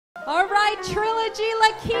All right, Trilogy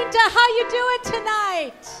La Quinta, how you doing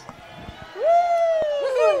tonight?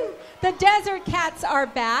 Woo! The Desert Cats are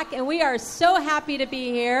back, and we are so happy to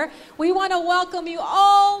be here. We want to welcome you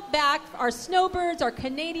all back, our snowbirds, our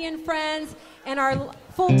Canadian friends, and our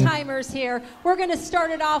full-timers here. We're going to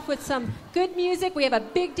start it off with some good music. We have a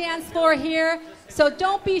big dance floor here, so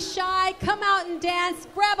don't be shy. Come out and dance.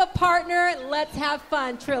 Grab a partner. Let's have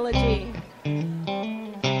fun, Trilogy.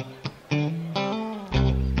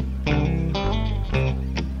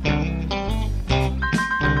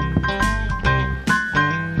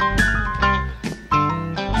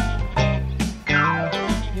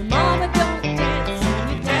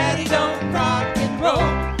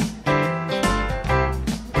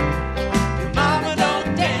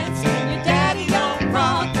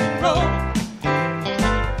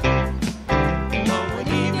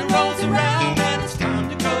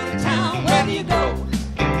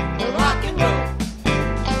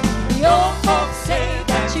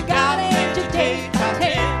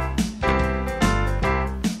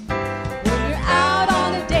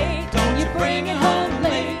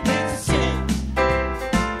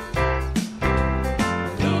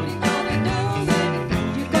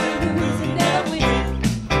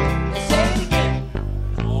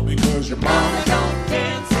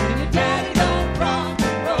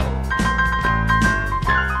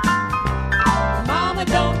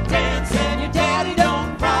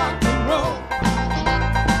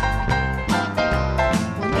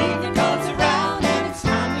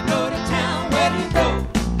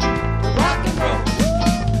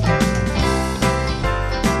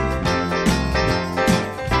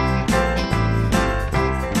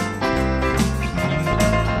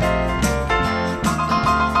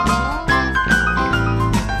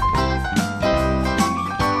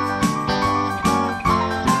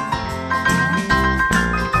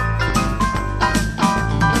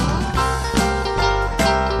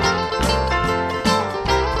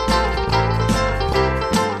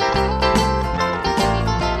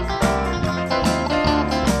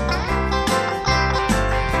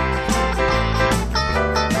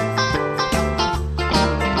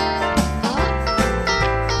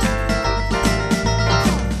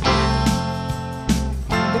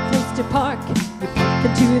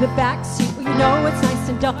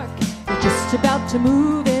 To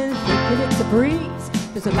move in, thinking it's a breeze.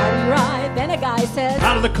 There's a mighty ride, then a guy says,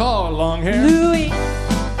 out of the car, long hair. Louie,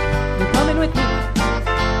 you're coming with me,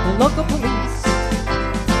 the local police.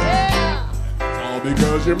 Yeah! It's all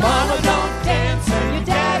because your mama don't dance and your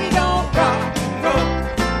daddy don't rock and roll.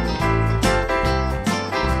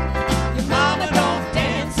 Your mama don't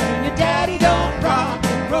dance and your daddy don't rock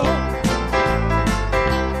and roll.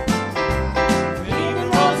 The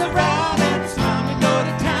evening rolls around and it's time to go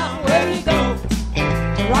to town. Where do you go?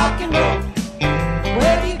 Rock and roll.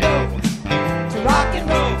 Where do you go to rock and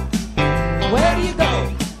roll? Where do you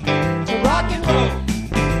go to rock and roll?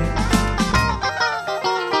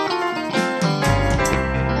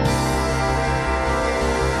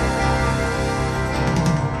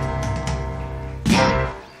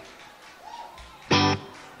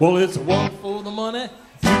 Well, it's one for the money,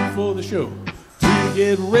 two for the show. Three,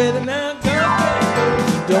 get ready now, go,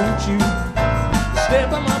 don't you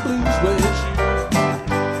step on my blue suede shoe.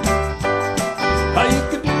 How you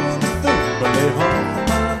can do anything but lay home on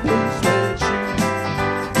my blue suede shoe.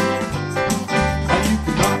 How you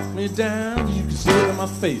can knock me down, you can sit on my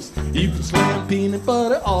face, you can slam peanut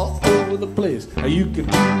butter all over the place. How you can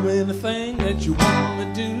do anything that you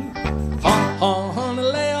want to do. Honey,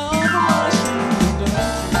 lay off of my shoes, don't you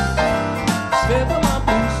step on my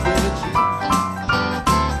blue suede shoe.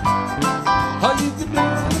 How you can do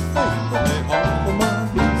anything but lay home on my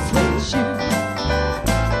blue suede shoe.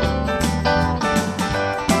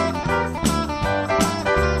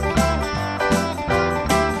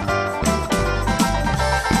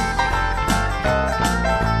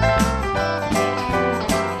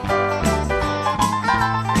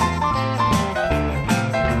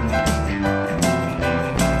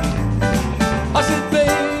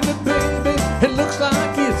 It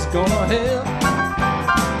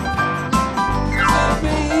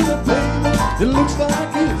looks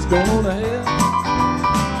like it's gonna hell.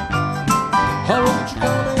 Oh, won't you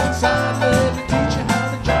come inside, let me teach you how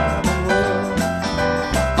to drive a well.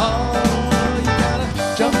 Oh, you gotta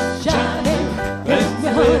jump, shine, baby,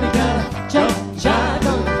 honey, gotta jump,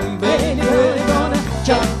 shine, baby, really gonna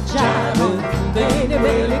jump, shine, baby,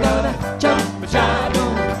 really gonna jump, shine,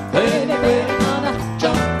 baby, really gonna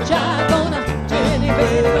jump, shine, baby,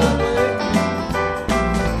 really gonna.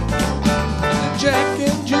 Jack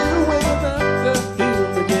and Jill went up the hill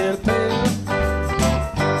to get a pail.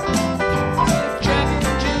 Jack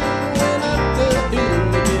and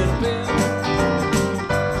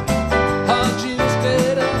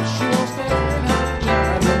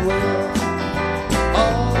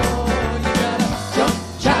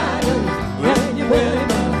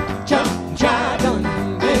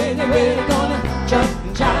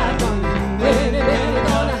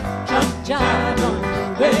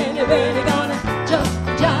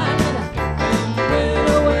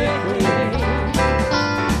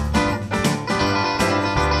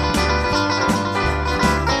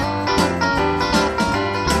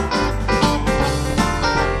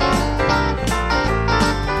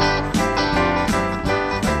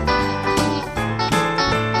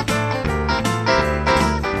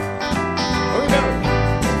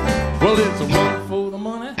Well, it's a one for the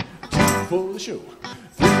money, two for the show.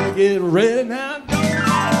 Three, get ready now, don't you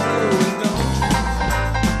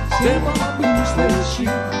step on my blue suede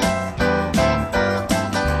shoe.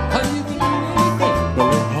 How you can do anything but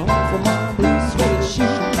let home for my blue suede shoe.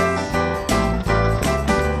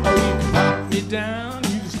 Oh, you can knock me down,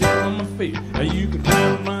 you can step on my face. Now you can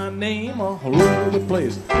write my name all over the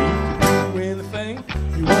place. You can do anything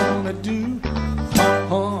you wanna do.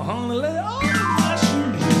 Honey, let all my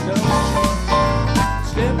shoes down.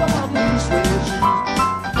 Step on my blue suede shoe.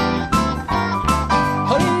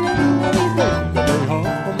 How you can do anything but let home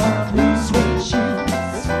for my blue suede shoe.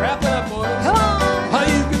 Let's wrap it up, boys. Come on. How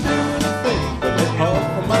you can do anything but let home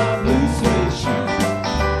for my blue suede shoe.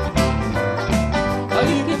 How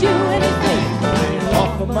you can do anything but let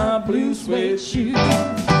off of my blue suede shoe.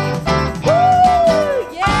 Yeah,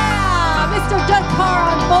 Mr. Doug Carr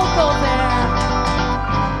on vocal there.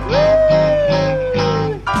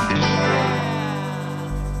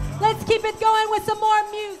 Let's keep it going with some more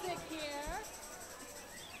music here.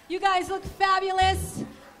 You guys look fabulous.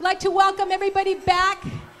 I'd like to welcome everybody back.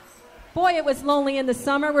 Boy, it was lonely in the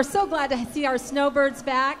summer. We're so glad to see our snowbirds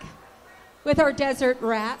back with our desert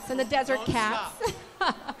rats and the desert cats.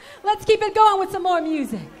 Let's keep it going with some more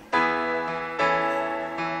music. A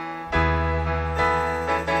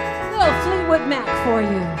little Fleetwood Mac for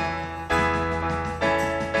you.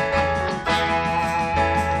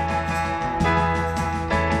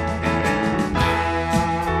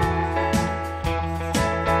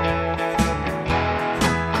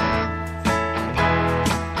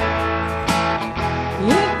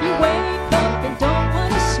 If you wake up and don't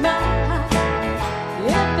want to smile,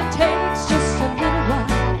 if it takes just a little while,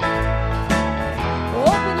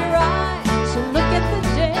 open your eyes and look at the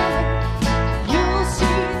day. You'll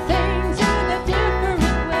see things in a different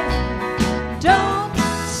way. Don't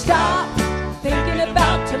stop thinking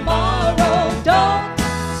about tomorrow. Don't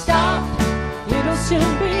stop, it'll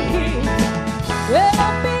soon be here.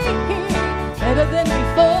 It'll be here, better than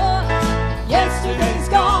before. Yesterday's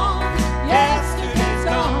gone, yesterday's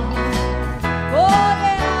gone. Oh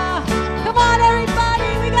yeah, come on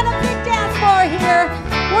everybody, we got a big dance floor here.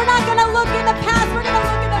 We're not gonna look in the past, we're gonna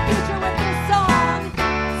look in the future with this song.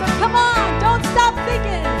 So come on, don't stop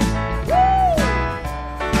thinking. Woo!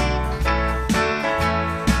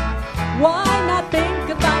 Why not think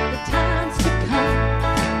about the times to come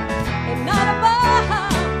and not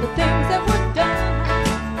about the things that were done?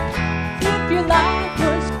 If your life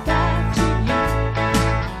was bad to you,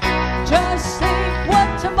 just think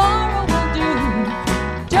what tomorrow will do.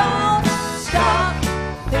 Don't stop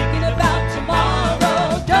thinking about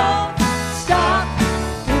tomorrow. Don't stop,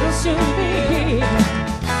 it'll soon be here.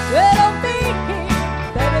 It'll be here,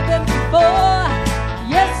 better than before.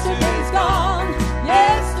 Yesterday's gone,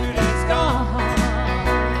 yesterday's gone.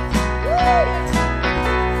 Woo!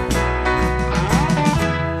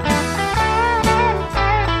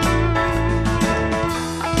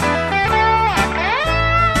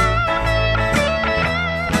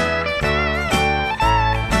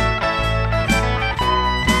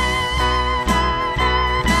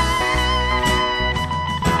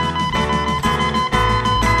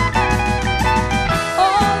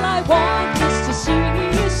 All I want is to see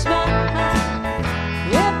you smile.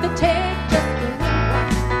 If it takes just a little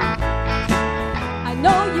while. I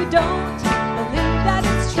know you don't believe that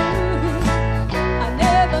it's true. I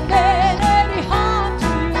never meant any harm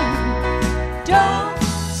to you. Don't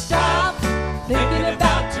stop thinking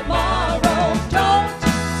about tomorrow. Don't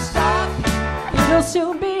stop, it'll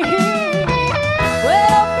soon be here.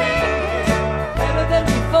 We'll be here, better than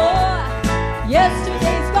before.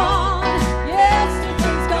 Yesterday's gone,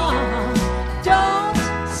 yesterday's gone. Don't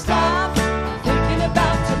stop thinking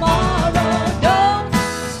about tomorrow. Don't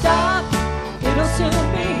stop, it'll soon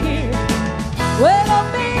be here. We'll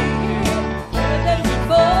be here, better than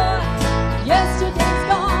before. Yesterday's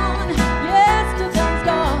gone, yesterday's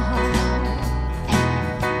gone.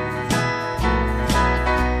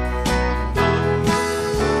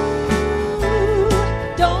 Ooh,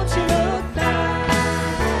 don't you look back.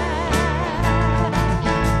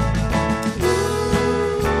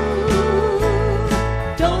 Ooh,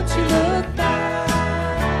 don't you look back.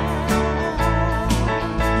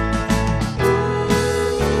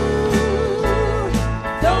 Ooh,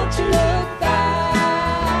 don't you look back.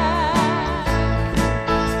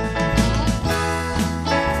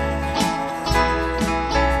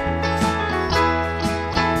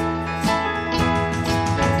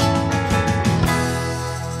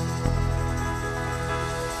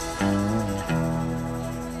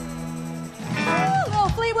 A little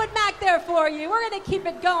Fleetwood Mac there for you. We're going to keep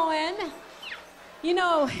it going. You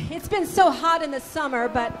know, it's been so hot in the summer,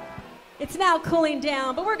 but It's now cooling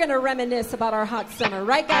down, but we're going to reminisce about our hot summer,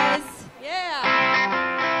 right, guys? Yeah. All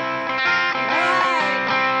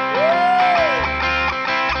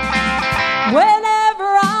right.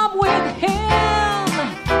 Whenever I'm with him,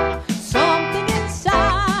 something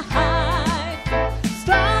inside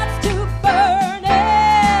starts to burn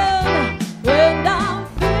in. When I'm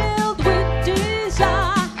filled with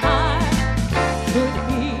desire, could it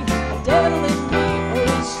be a devil in me, or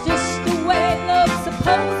is this the way love's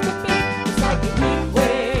supposed to be? It's like a heat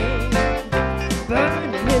wave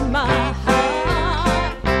burning in my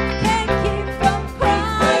heart. Can't keep from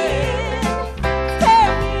crying, tear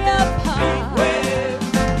me apart.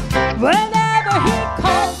 Whenever he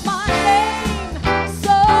calls my name,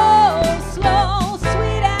 so slow,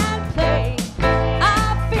 sweet and plain, I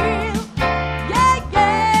feel, yeah,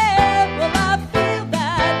 well, I feel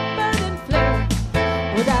that burning flame.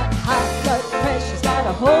 Will that high blood pressure's got a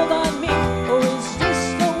hold on me, or is this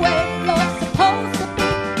the way love's supposed to be?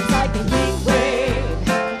 It's like a heat wave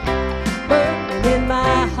burning in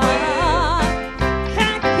my heart.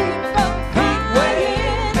 Can't keep from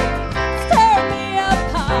crying, tear me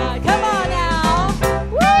apart. Come on now.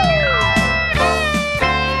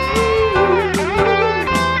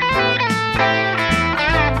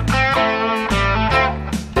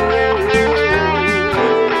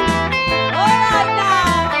 All right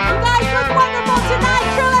now. You guys look wonderful tonight,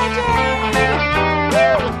 Trilogy.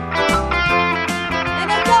 And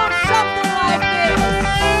it goes something like this.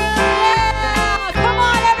 Yeah. Come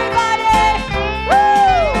on, everybody.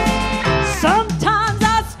 Sometimes I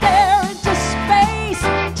stare into space,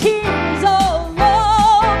 tears all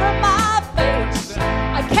over my face.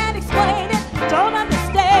 I can't explain it, don't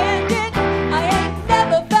understand it. I ain't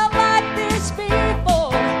never felt like this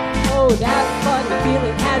before. Oh, that funny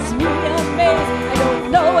feeling has me amazed. I don't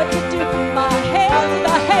know what to do. My head's in the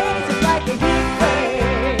haze. It's like a heat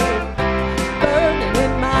wave burning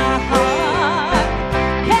in my heart.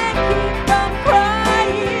 Can't keep from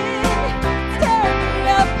crying, tear me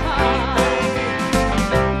apart.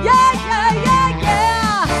 Yeah, yeah, yeah,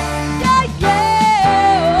 yeah, yeah, yeah,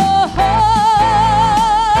 oh,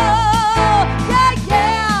 yeah,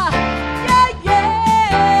 yeah, yeah, yeah,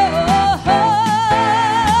 oh.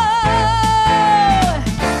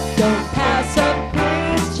 Don't pass up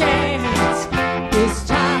this chance. This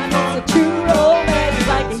time it's a true romance,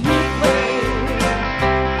 like a heat wave,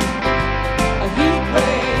 a heat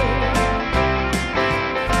wave,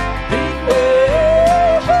 heat wave,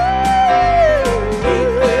 heat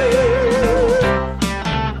wave.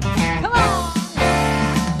 Come on.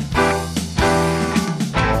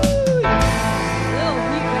 Little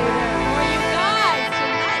heat wave there for you guys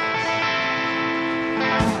tonight.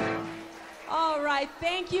 All right,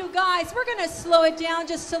 thank you guys. We're going to slow it down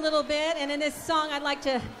just a little bit, and in this song I'd like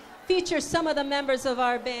to feature some of the members of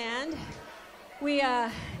our band. We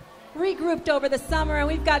regrouped over the summer, and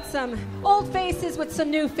we've got some old faces with some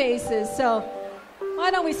new faces, so why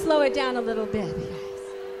don't we slow it down a little bit, guys?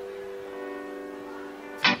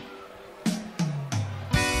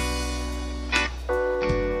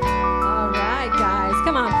 All right, guys,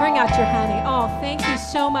 come on, bring out your honey. Oh, thank you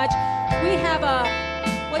so much. We have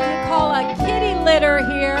what you call a kitty litter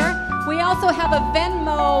here. We also have a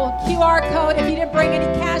Venmo QR code. If you didn't bring any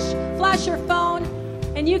cash, flash your phone,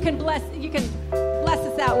 and you can bless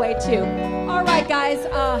us that way too. All right, guys,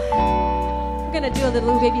 we're gonna do a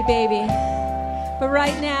little baby baby, but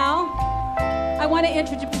right now I want to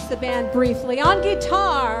introduce the band briefly. On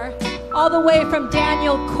guitar, all the way from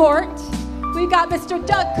Daniel Court, we've got Mr.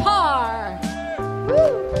 Doug Carr.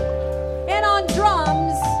 Woo. And on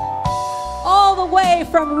drums, all the way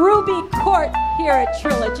from Ruby Court here at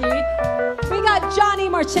Trilogy, we got Johnny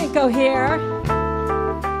Marchenko here.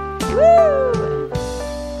 Woo!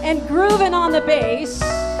 And grooving on the bass,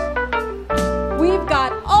 we've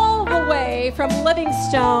got all the way from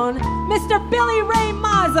Livingstone, Mr. Billy Ray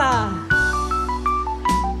Mazza.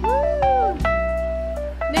 Woo!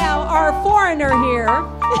 Now, our foreigner here,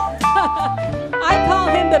 I call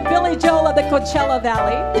him the Billy Joel of the Coachella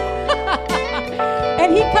Valley.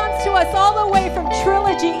 And he comes to us all the way from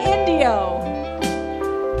Trilogy, Indio.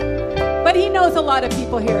 But he knows a lot of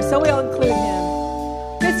people here, so we'll include him.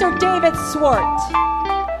 Mr. David Swart.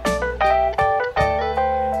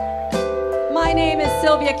 My name is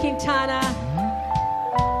Sylvia Quintana,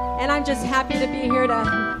 and I'm just happy to be here to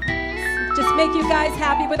just make you guys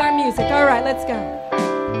happy with our music. All right, let's go.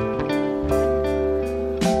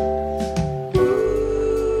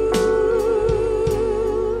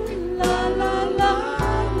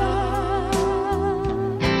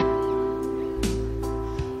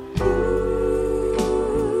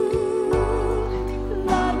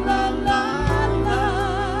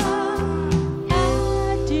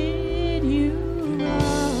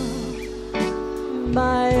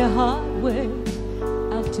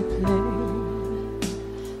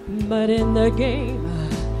 the game.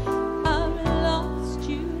 I've lost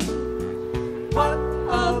you. What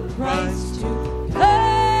a price to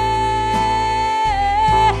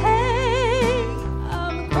Hey,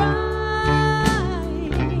 I'm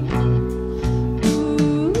crying.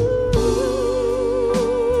 Ooh,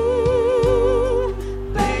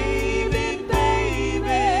 baby,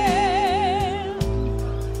 baby.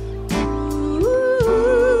 Ooh,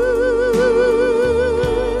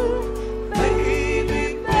 baby,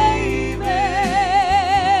 baby.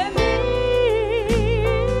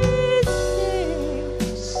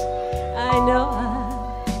 Mistakes. I know I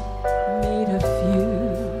made a few,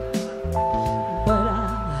 but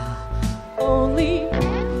I'm only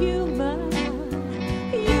human.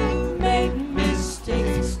 You make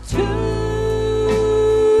mistakes too.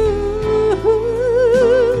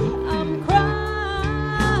 I'm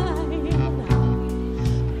crying.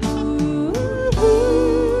 Ooh,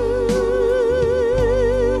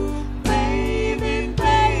 baby,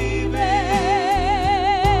 baby.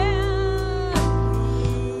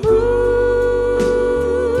 Ooh,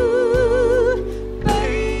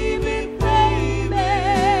 baby, baby.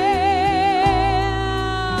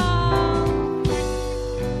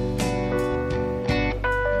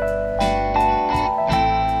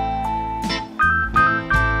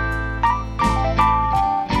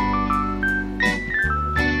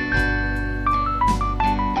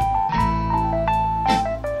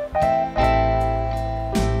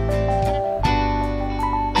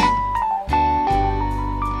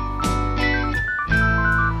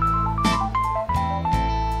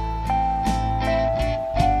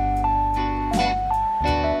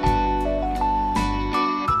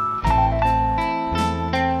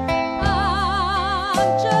 I'm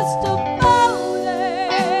just about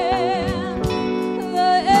at the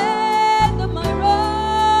end of my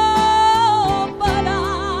rope, but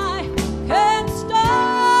I can't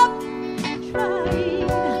stop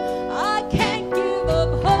trying. I can't give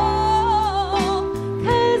up hope,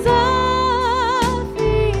 'cause I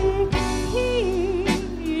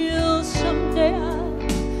feel someday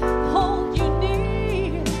I'll hold you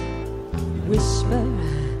near, whisper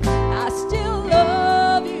I still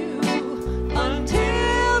love you,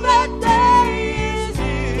 until that day is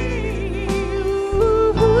here.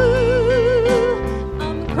 Ooh,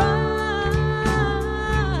 I'm crying.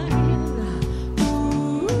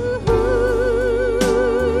 Ooh,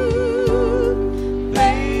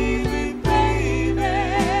 baby, baby.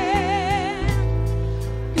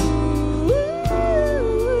 Ooh,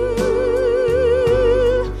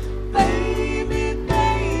 baby,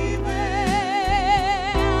 baby.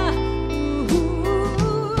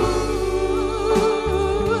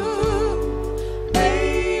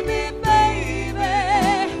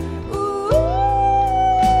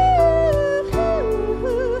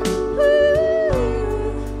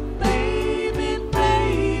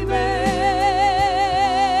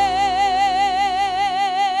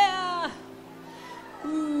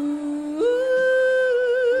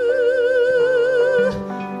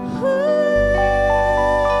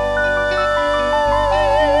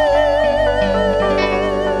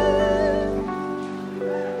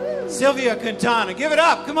 Sylvia Quintana. Give it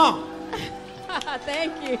up. Come on.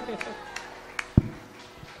 Thank you.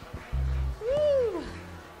 Woo.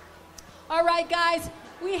 All right, guys,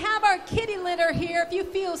 we have our kitty litter here. If you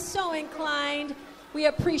feel so inclined, we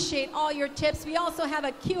appreciate all your tips. We also have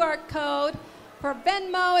a QR code for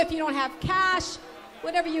Venmo if you don't have cash.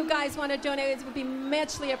 Whatever you guys want to donate, it would be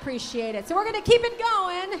muchly appreciated. So we're going to keep it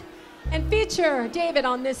going and feature David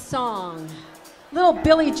on this song. Little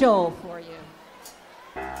Billy Joel for you.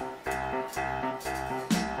 Baby,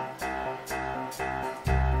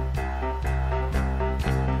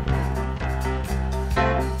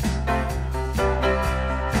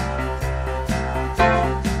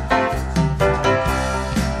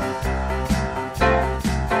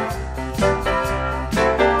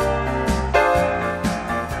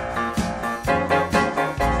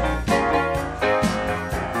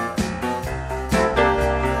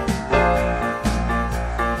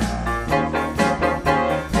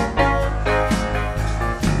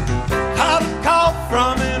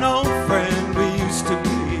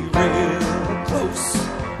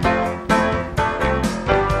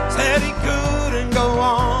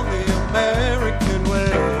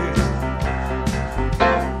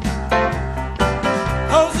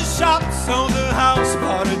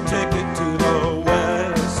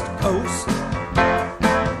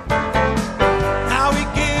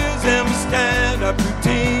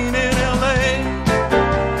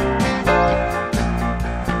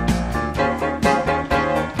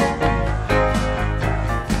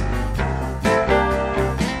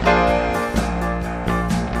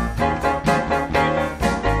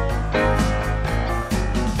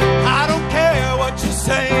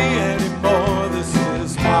 say anymore. This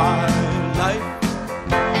is my life.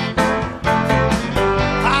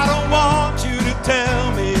 I don't want you to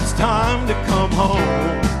tell me it's time to come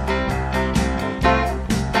home.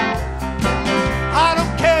 I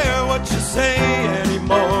don't care what you say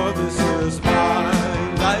anymore. This is my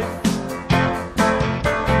life.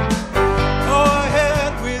 Go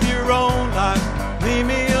ahead with your own life. Leave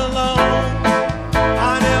me alone.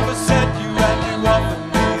 I never said you had to offer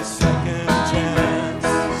me a second chance.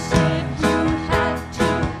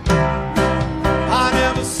 I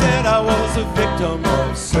never said I was a victim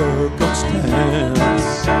of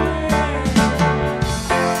circumstance.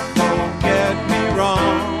 Don't get me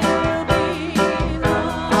wrong,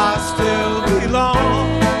 I still belong.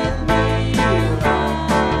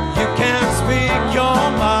 You can speak your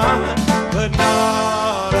mind, but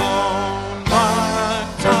not on my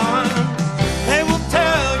time. They will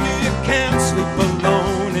tell you you can't sleep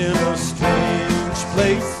alone in a strange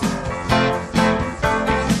place.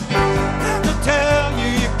 And they'll tell you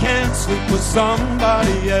you can't sleep with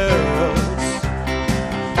somebody else.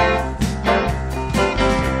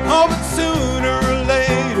 Oh, but sooner or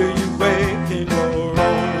later you wake in your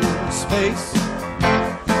own space.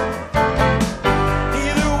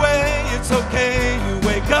 Either way, it's okay, you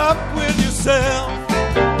wake up with yourself.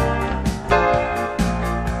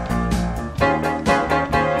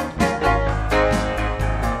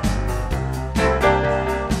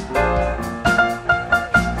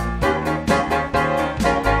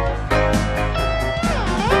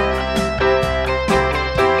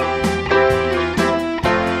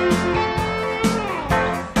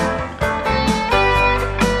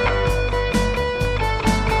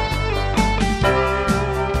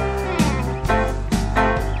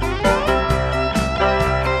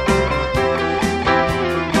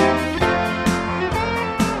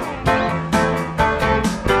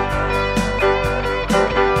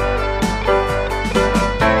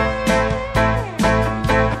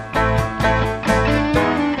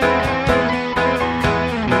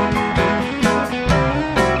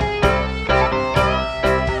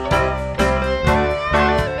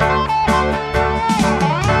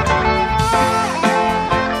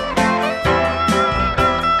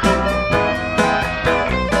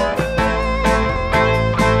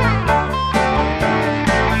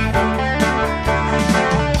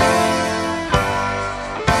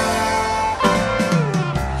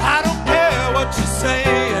 I don't care what you say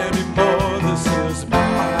anymore. This is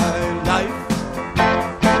my life.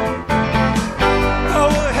 Go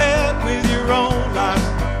ahead with your own life.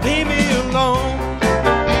 Leave me alone.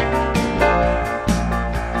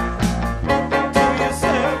 To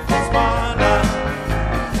yourself, it's my life.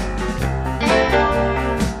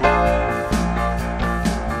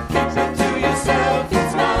 Keep it to yourself,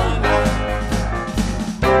 it's my life.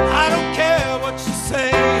 I don't care what you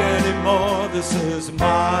say anymore. This is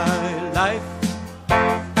my life.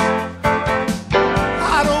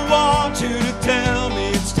 I don't want you to tell me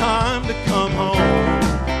it's time to come home.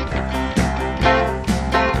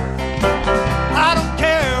 I don't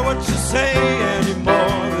care what you say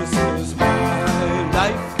anymore. This is my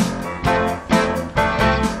life.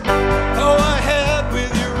 Go ahead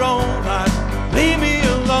with your own life. Leave me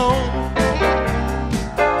alone.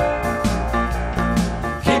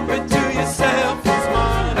 Keep it to yourself, it's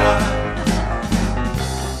my life.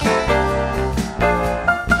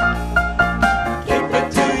 Keep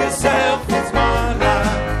it to yourself, it's my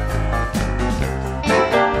life.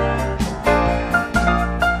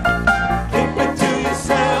 Keep it to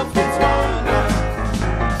yourself, it's my life.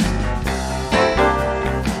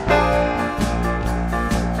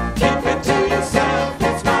 Keep it to yourself,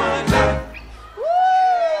 it's my life.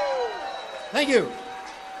 Thank you.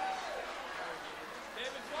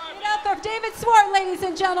 Get up for David Swart, ladies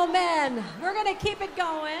and gentlemen. We're going to keep it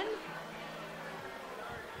going.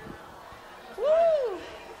 Woo!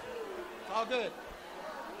 All good.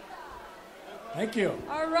 Thank you.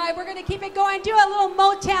 All right, we're going to keep it going. Do a little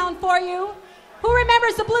Motown for you. Who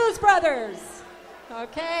remembers the Blues Brothers?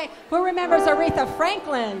 Okay. Who remembers Aretha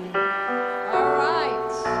Franklin? All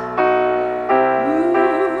right. Ooh,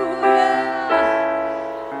 yeah.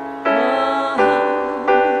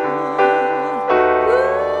 Ooh.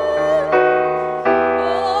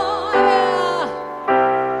 Oh, yeah.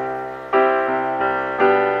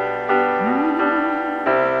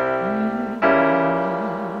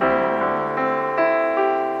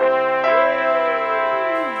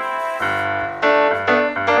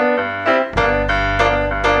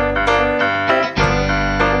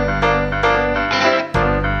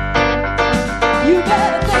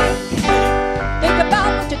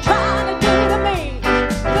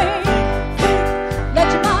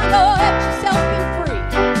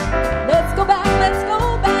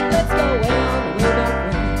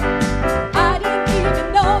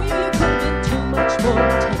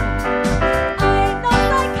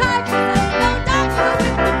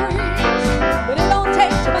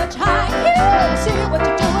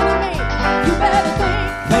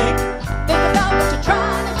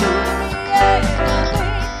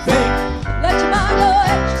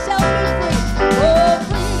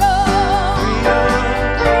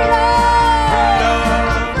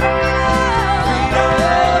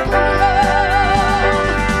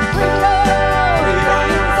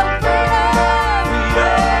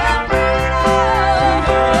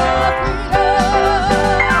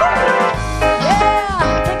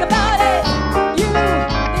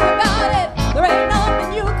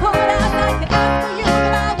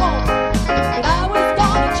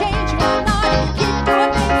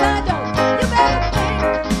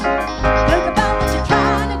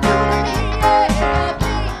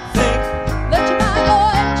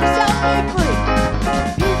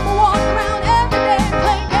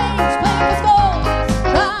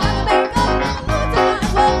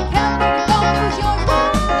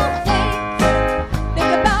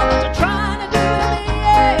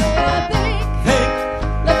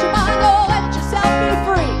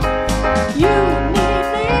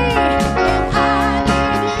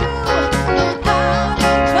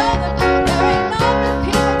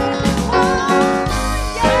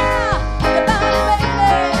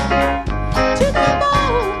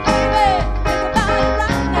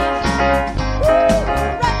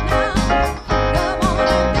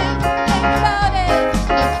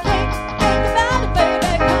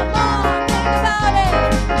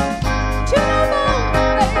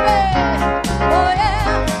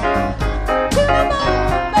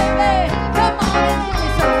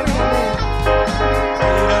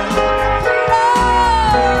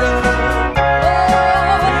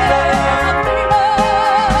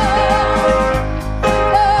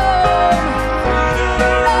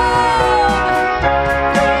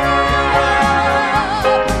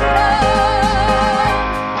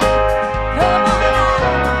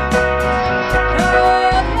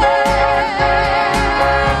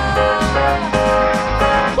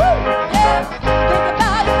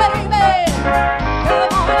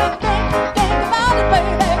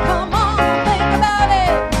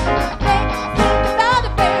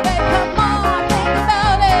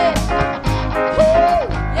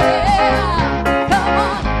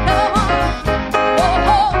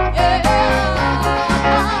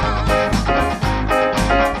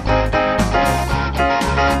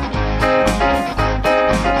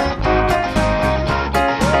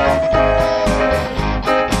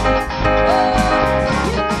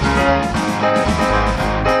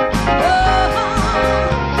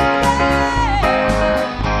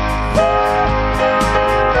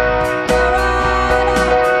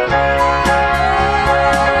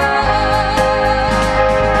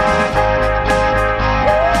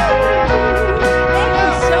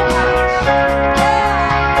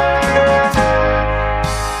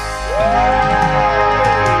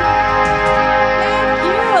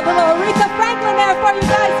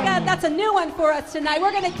 got a new one for us tonight.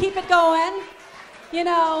 We're going to keep it going. You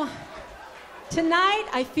know, tonight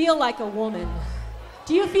I feel like a woman.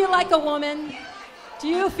 Do you feel like a woman? Do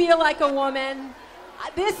you feel like a woman?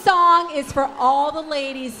 This song is for all the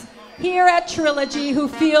ladies here at Trilogy who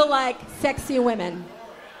feel like sexy women.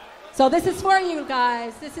 So this is for you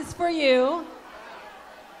guys. This is for you.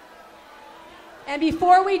 And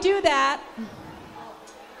before we do that,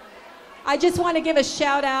 I just want to give a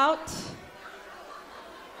shout out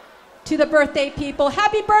to the birthday people.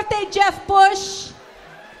 Happy birthday, Jeff Bush.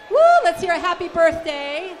 Woo, let's hear a happy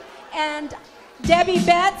birthday. And Debbie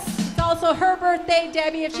Betts, it's also her birthday,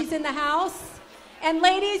 Debbie, if she's in the house. And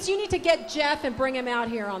ladies, you need to get Jeff and bring him out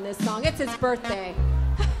here on this song. It's his birthday.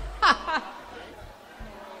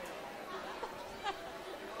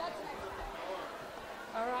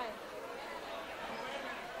 All right.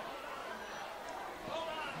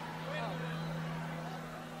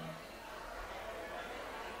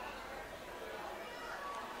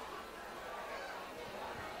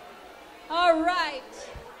 All right.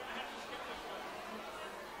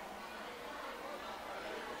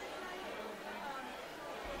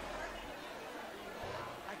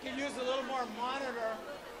 I could use a little more monitor.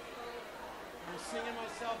 I'm singing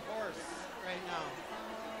myself hoarse right now.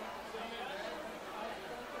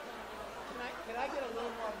 Can I get a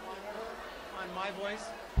little more monitor on my voice?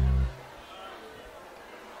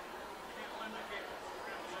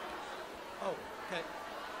 Oh, okay.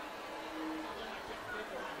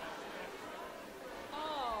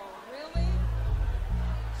 Oh, really?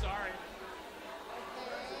 Sorry.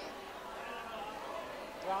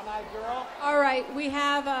 Brown-eyed girl. All right, we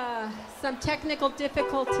have some technical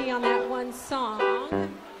difficulty on that one song.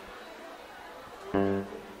 Oh,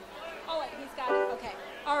 wait, he's got it. Okay.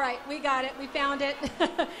 All right, we got it. We found it.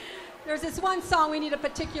 There's this one song, we need a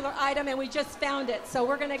particular item, and we just found it. So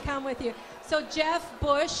we're going to come with you. So Jeff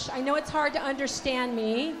Bush, I know it's hard to understand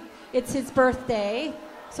me. It's his birthday.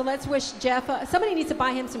 So let's wish Jeff, somebody needs to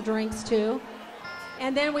buy him some drinks, too.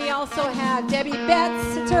 And then we also have Debbie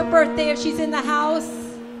Betts. It's her birthday if she's in the house.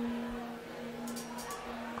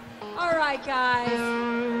 All right, guys.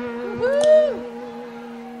 Woo-hoo.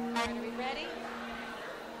 Are we ready?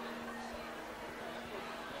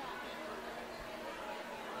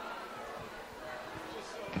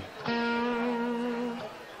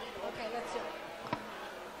 Okay, let's do it.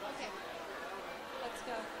 Okay, let's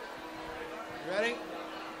go. You ready?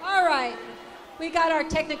 All right. We got our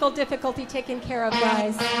technical difficulty taken care of,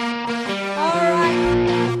 guys. All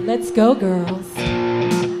right. Let's go, girls.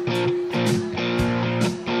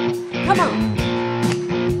 Come on.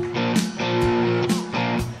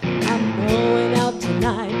 I'm going out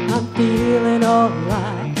tonight, I'm feeling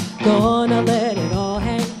alright. Gonna let it all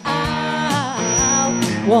hang out.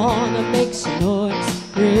 Wanna make some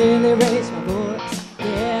noise, really raise my voice.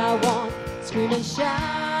 Yeah, I want to scream and shout.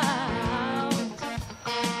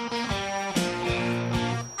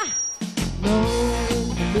 No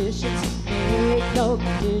inhibitions, make no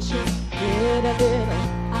conditions. Get a little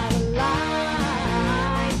out of line.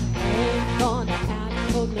 Ain't gonna act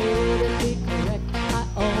politically correct. I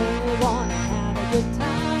only wanna have a good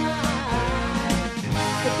time.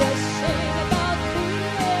 The best thing about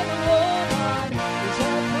being a woman is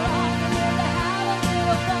her prerogative to have a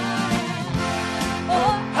little fun.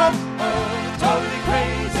 Oh, Totally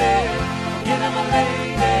crazy. Get him a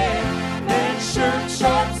lady. Men shirt,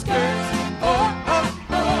 short skirts.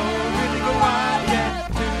 Really go wild, yeah.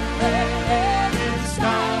 In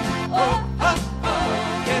style.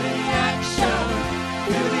 Get in the action.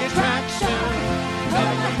 Feel the attraction. Cut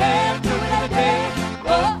my hair, do it every day.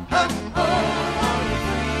 On the free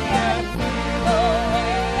and feel the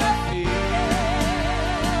way I feel.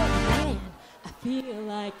 man, I feel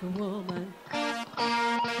like a woman.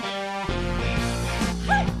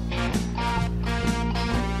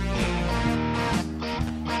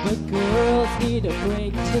 But girls need a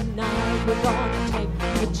break tonight. We're gonna take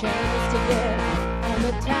the chance to get out on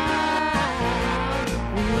the town.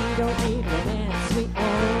 We don't need romance, we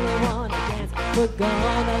only wanna dance. We're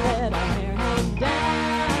gonna let our hair hang down.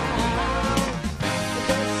 The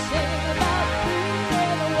best thing about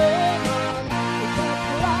being a woman is the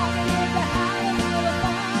prerogative to have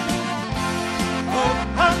a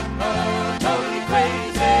little fun. Totally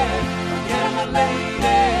crazy. Get him a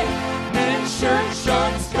lady. Men shirt,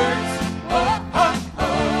 short skirts.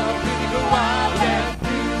 Really go wild, yeah.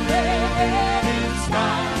 Feel it in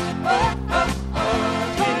style.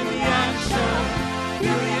 Get in the action.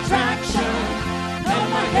 Feel the attraction. Cut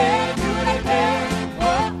my hair, do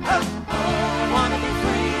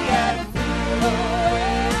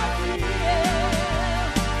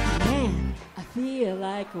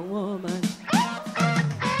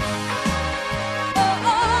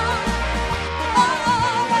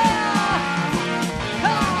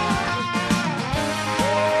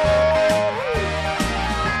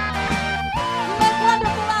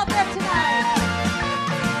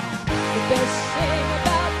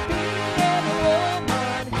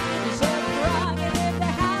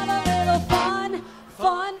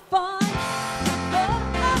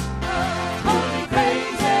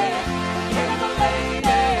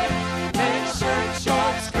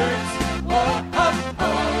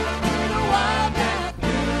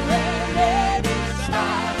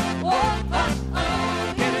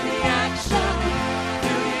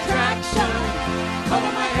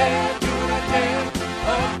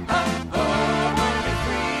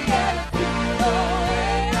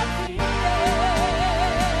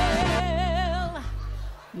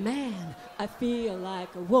man, I feel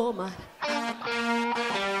like a woman.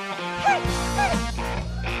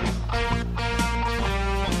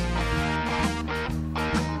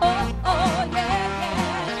 Oh, oh, yeah,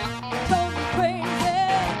 yeah, drove me crazy.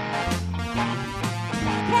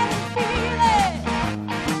 Can you feel it?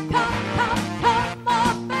 Come, come, come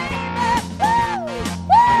on, baby. Woo,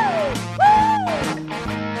 woo, woo.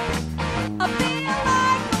 I feel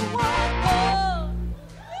like a woman.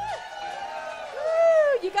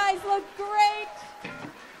 Woo, you guys look great.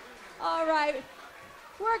 All right,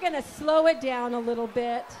 we're gonna slow it down a little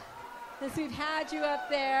bit since we've had you up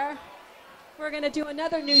there. We're gonna do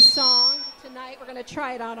another new song tonight. We're gonna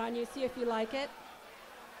try it out on you, see if you like it.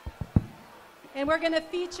 And we're gonna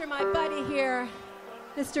feature my buddy here,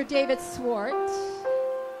 Mr. David Swart.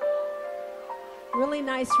 Really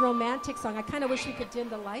nice romantic song. I kind of wish we could dim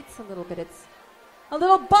the lights a little bit. It's a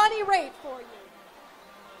little Bonnie Raitt for you.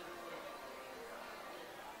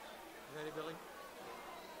 Ready, Billy?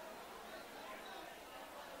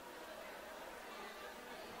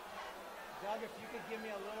 Doug, if you could give me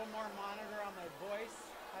a little more monitor on my voice.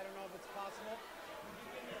 I don't know if it's possible. Can you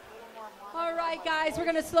give me a little more monitor All right, on my guys, we're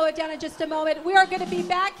voice? going to slow it down in just a moment. We are going to be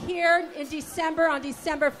back here in December, on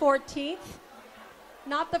December 14th.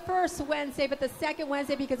 Not the first Wednesday, but the second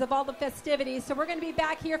Wednesday because of all the festivities. So we're going to be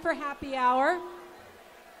back here for happy hour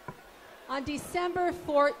on December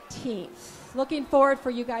 14th. Looking forward for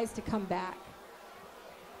you guys to come back.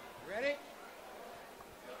 Ready?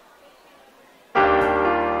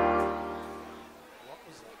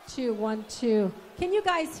 2, 1, 2. Can you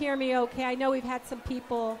guys hear me okay? I know we've had some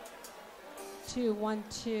people. 2, 1,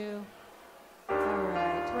 2. All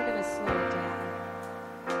right, we're going to slow it down.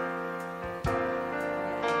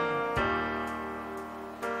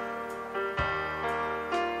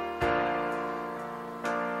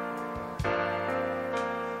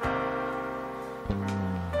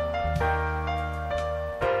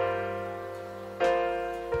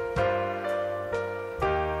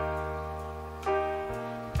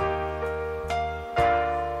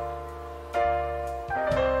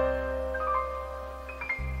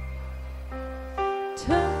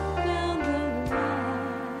 Turn down the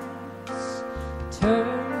lights,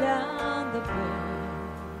 turn down the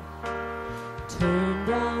bed, turn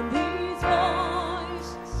down these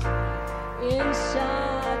voices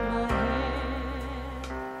inside my head.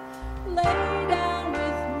 Lay down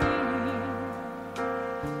with me,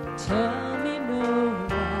 tell me no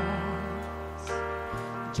lies,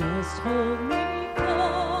 just hold me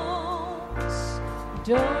close,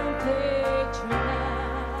 don't patronize,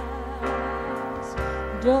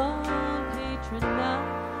 don't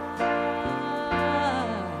patronize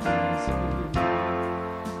me,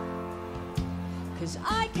 'cause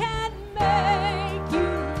I can't make you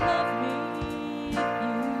love me if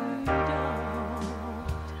you don't.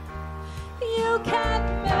 You can't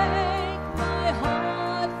make my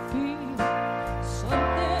heart feel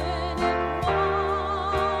something it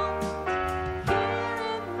won't. Here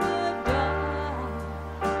in the dark,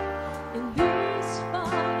 in these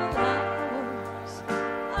final hours,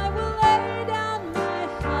 I will lay down my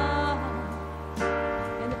heart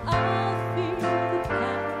and I'll feel the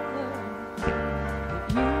power that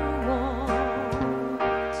you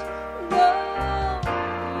want. No,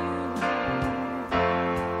 you won't,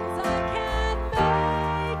 'cause I can't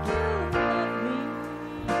make you love me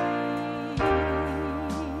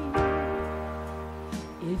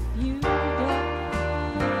if you don't.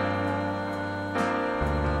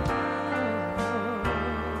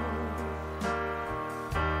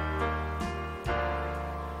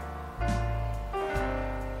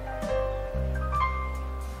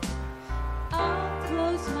 I'll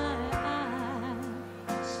close my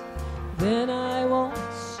eyes, then I won't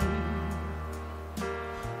see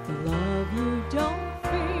the love you don't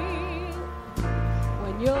feel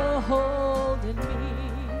when you're holding me.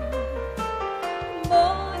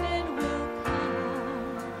 Morning will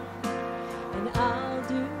come, and I'll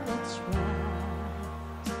do what's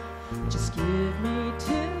right. Just give me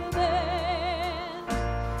till then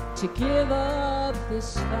to give up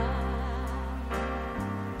this fight.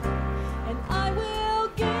 And I will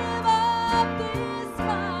give up this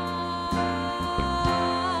fight,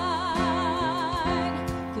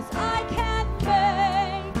 'cause I can't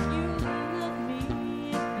make you love me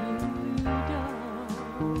if you don't.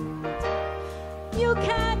 You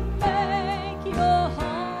can't make your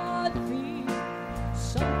heart feel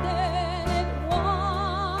something it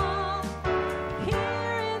won't.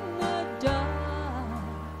 Here in the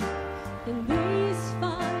dark, in these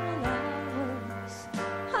final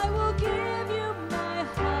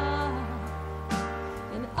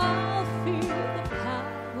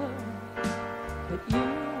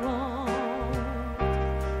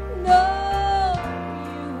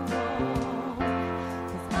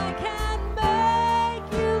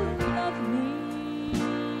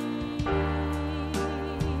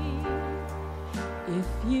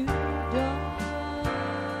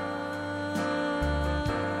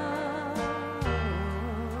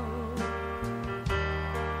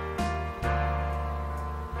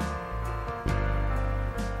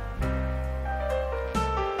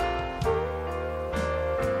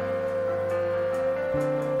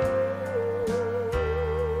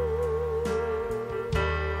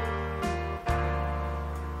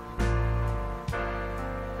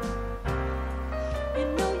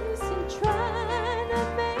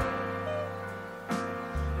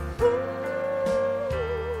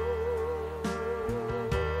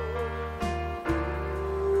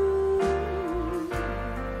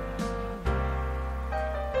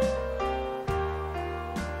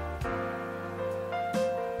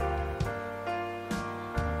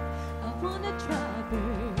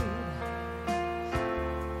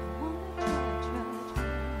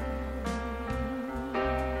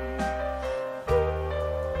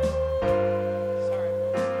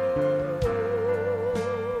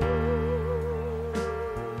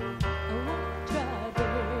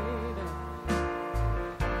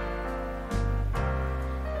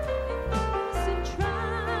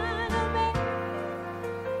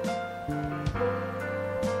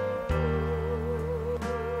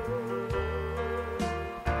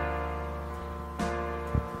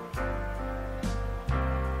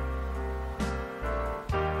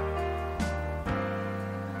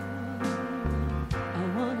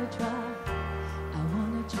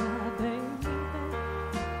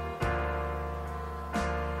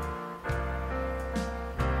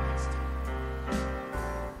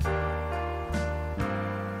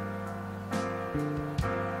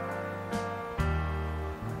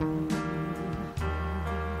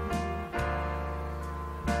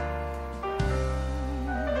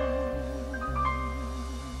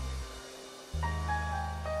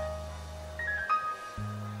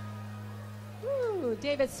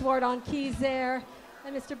David Swart on keys there,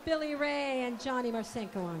 and Mr. Billy Ray and Johnny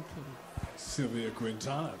Marcenko on keys. Sylvia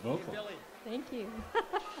Quintana, vocal. Thank you.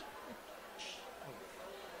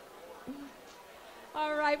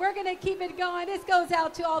 All right, we're going to keep it going. This goes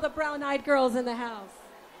out to all the brown-eyed girls in the house.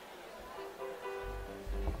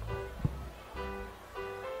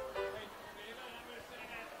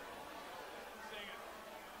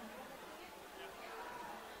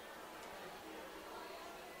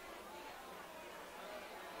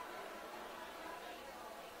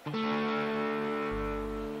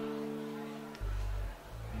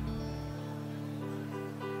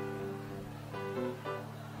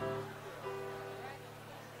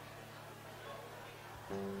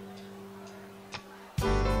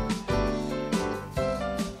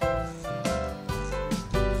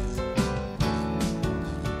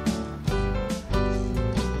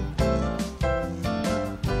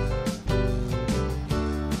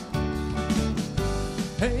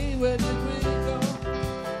 Hey, where did we go?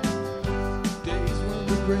 Days when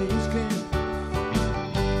the graves came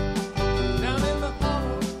down in the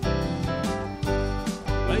hollow,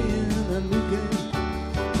 playing a new game,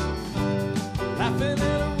 laughing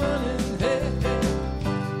and running, hey, hey,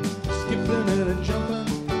 skipping and jumping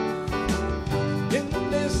in the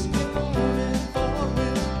misty morning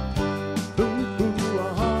falling. Boo, boo,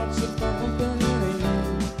 our hearts are thumping.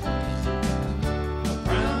 A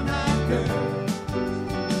brown-eyed girl.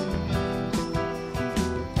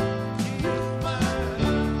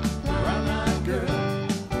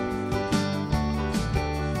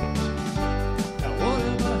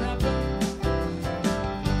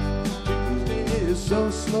 So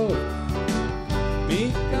slow,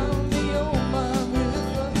 me down the old mine with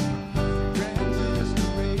a transistor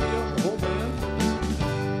radio, oh man,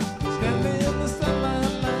 standing in the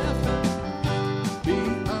sunlight laughing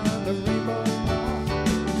behind the rainbow wall,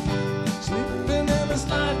 sleeping and a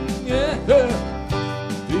sliding, yeah,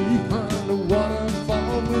 behind the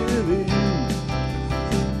waterfall with you,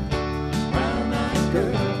 brown-eyed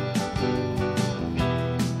girl.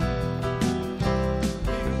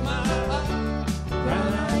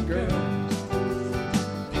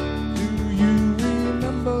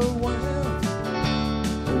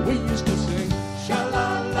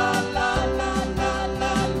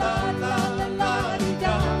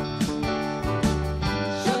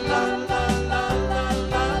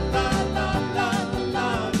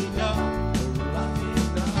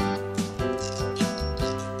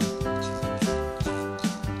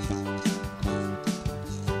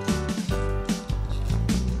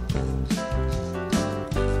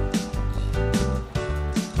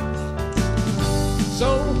 So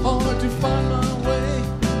hard to find my way.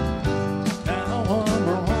 Now I'm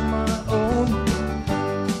on my own.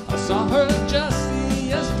 I saw her just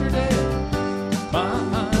yesterday. My,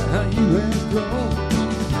 how you have grown.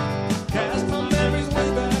 Cast my memories way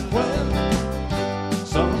back when.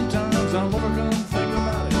 Sometimes I'm overcome, think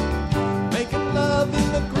about it. Making love in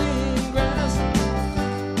the green grass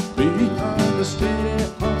behind the steady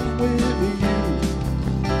home with you,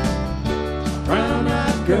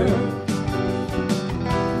 brown-eyed girl.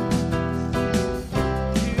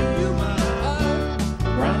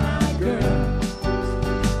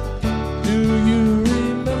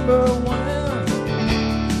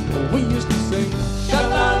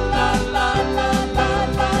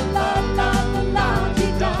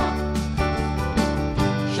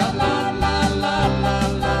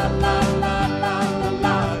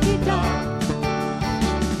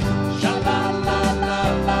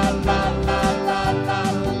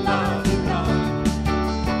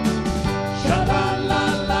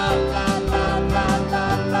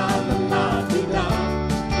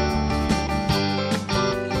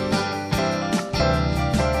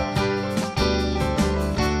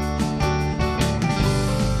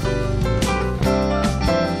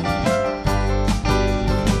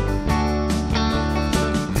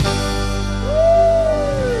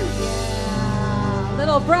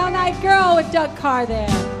 Brown-eyed girl with Doug Carr there.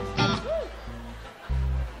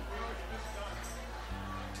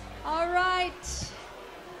 All right,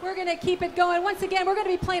 we're gonna keep it going. Once again, we're gonna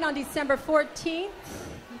be playing on December 14th.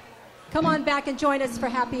 Come on back and join us for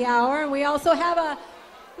happy hour. And we also have a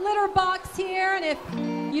litter box here, and if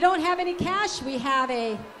you don't have any cash, we have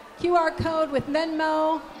a QR code with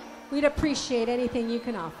Venmo. We'd appreciate anything you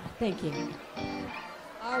can offer. Thank you.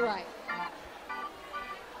 All right.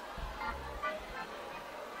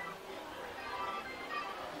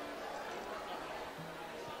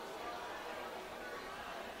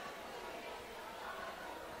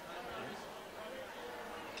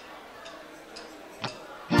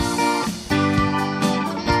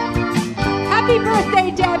 Happy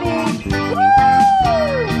birthday, Debbie! Woo!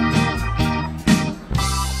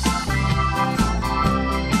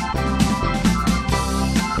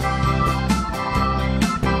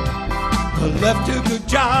 Left a good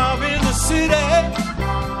job in the city,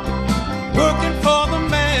 working for the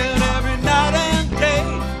man every night and day.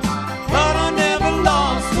 But I never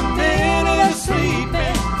lost a minute of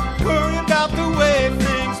sleeping, worrying about the way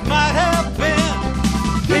things might have been.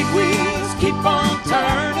 Big wheels keep on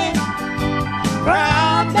turning,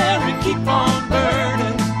 proud Mary keep on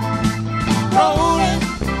burning, rolling,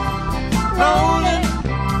 rolling,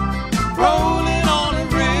 rolling on a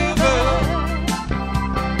river.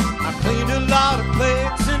 I cleaned a lot of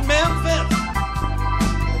plates in Memphis,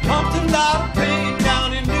 pumped a lot of pain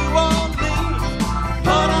down in New Orleans,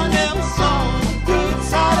 but I never saw the good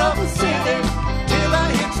side of the city till I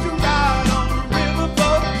hitched a ride on the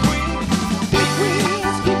riverboat Queen. Big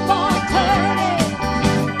wheels keep on turning,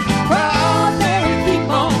 proud Mary keep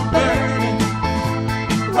on burning,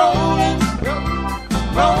 rolling,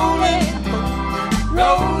 rolling,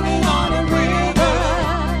 rolling on a river,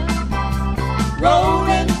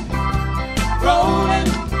 rolling, rolling,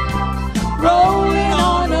 rolling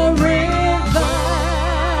on a river.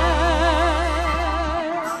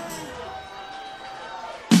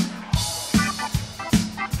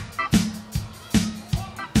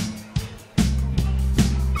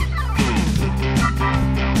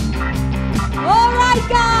 All right,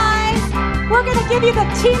 guys, we're gonna give you the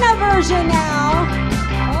Tina version now.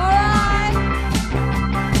 All right.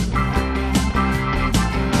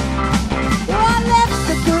 Well, I left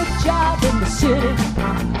a good job in the city,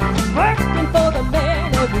 working for the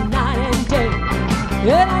man every night and day.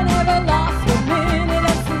 And I never lost a minute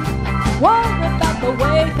of sleep, worried about the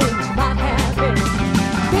way things might have been.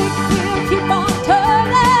 Big wheel keep on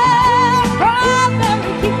turning,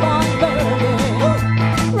 primary keep on burning,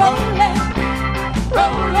 rolling,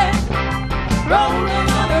 rolling, rolling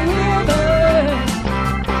on a river,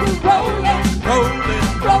 rolling, Rolling,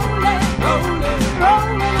 rolling, rolling,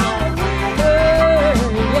 rolling on a river.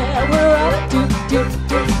 Yeah, we're up to do.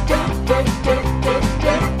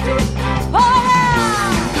 Oh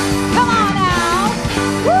yeah! Come on now!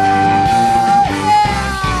 Woo!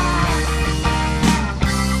 Yeah!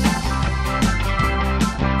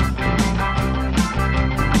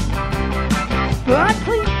 I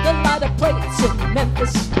cleaned a lot of plates in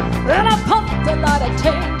Memphis, and I pumped a lot of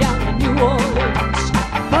tin down in New Orleans.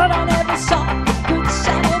 But I never saw the good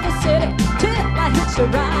side of the city till I hitched a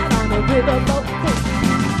ride on a riverboat.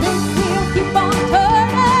 Big wheel keep on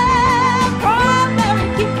turning, primary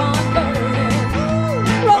keep on burning,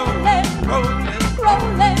 rolling, rolling,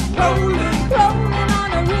 rolling, rolling, rolling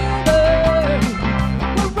on a river.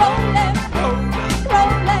 We're rolling, rolling,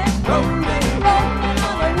 rolling, rolling. rolling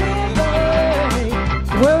on a river.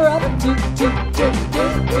 We're up to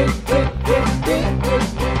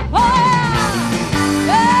oh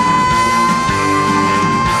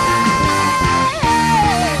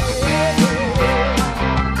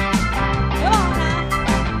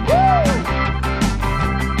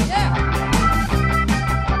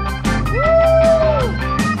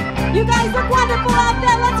You guys look wonderful out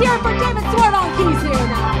there. Let's hear it for David Sword on keys here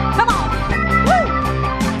now. Come on. Woo!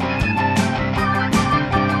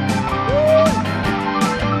 Woo!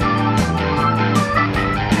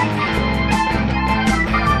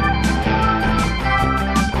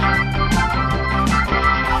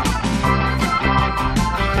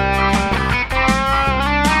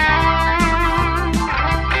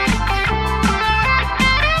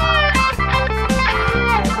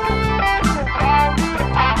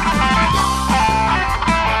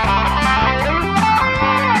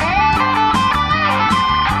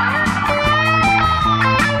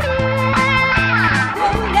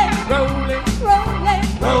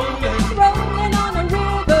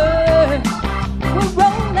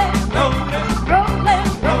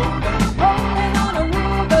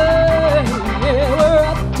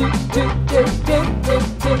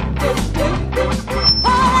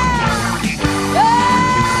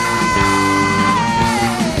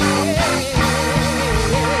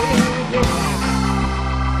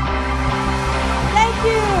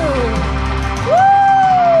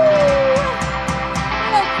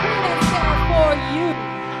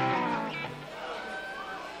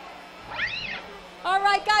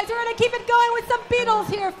 keep it going with some Beatles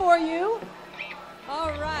here for you.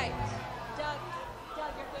 All right. Doug, you're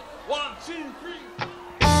good. 1, 2, 3.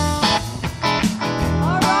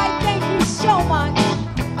 All right, thank you so much.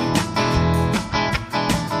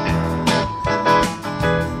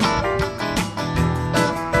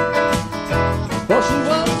 Well, she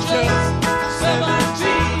was just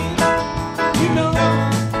 17. You know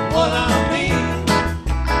what I mean.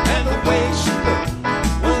 And the way she looked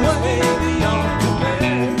was way beyond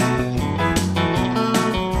compare.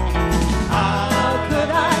 How could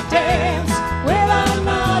I dance with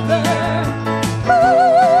another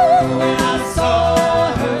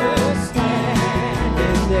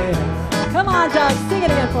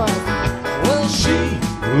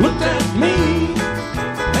looked at me,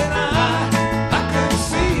 and I could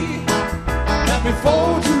see that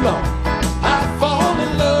before too long I'd fall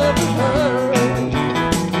in love with her.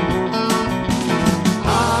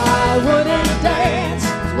 I wouldn't dance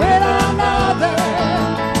with another.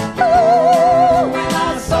 Ooh, when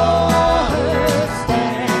I saw her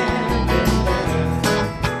standing there.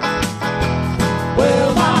 Well,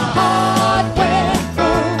 my heart went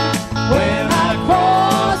boom when I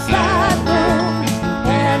crossed that room,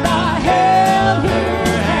 and I held her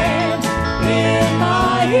hand in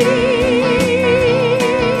my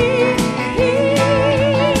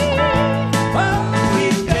Well, we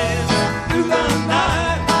danced through the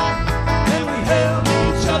night, and we held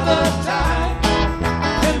each other tight,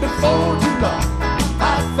 and before too long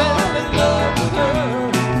I fell in love with her.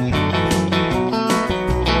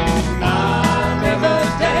 I never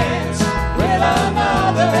danced with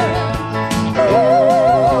another.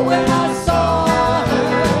 Ooh, when I saw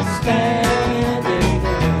her standing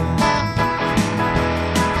there.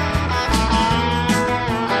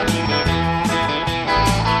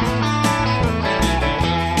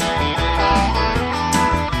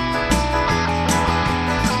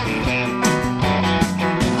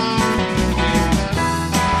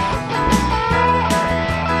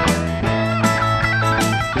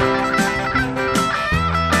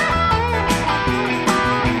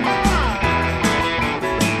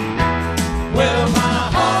 Well, my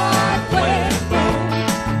heart went boom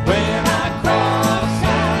when I crossed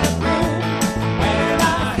that room, and I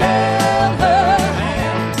held her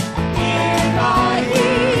hand in my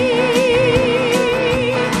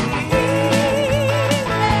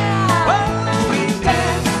Well, we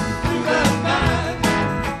danced through the night,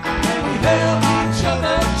 and we held each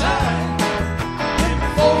other tight, and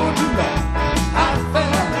before too long I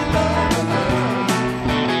fell in love with her.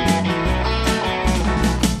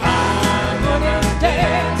 I wouldn't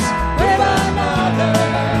dance with another.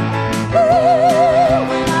 Ooh,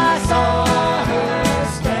 when I saw her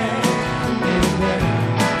standing there.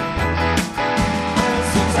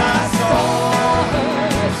 Since I saw her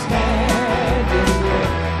Standing there.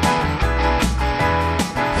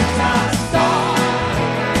 since I saw her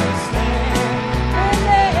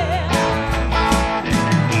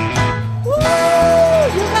Woo!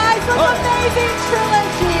 You guys look amazing,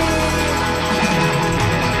 Trilogy.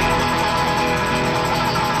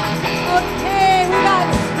 Okay, we got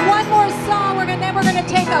one more song. Then we're gonna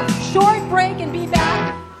take a short break and be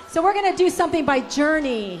back. So we're gonna do something by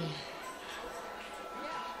Journey.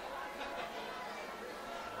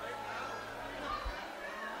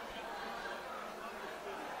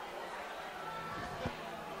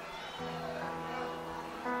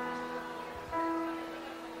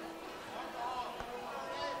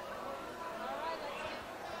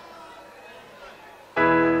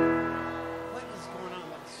 What is going on?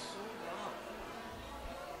 That's so loud.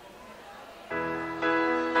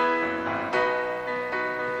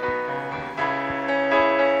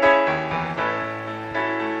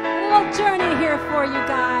 A little journey here for you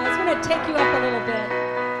guys. We're gonna take you up a little bit.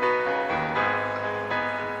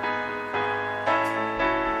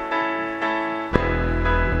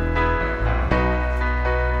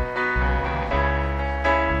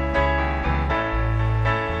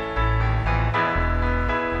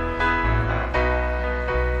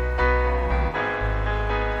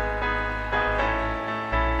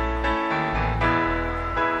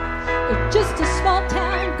 Just a small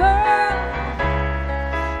town girl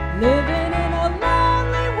living in a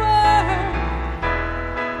lonely world.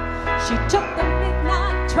 She took the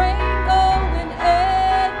midnight train going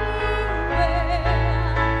anywhere.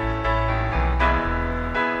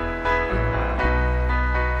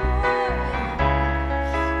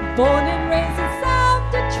 Born and raised in South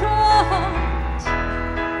Detroit,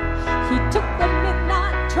 he took the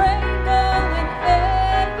midnight train going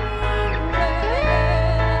anywhere.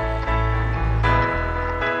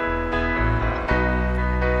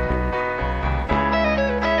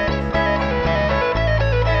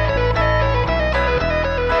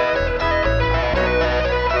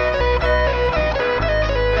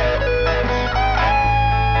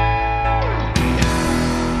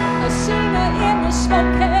 A singer in the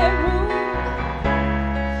smoky room,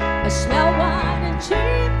 a smell wine and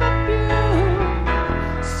cheap perfume.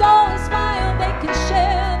 Saw a smile they could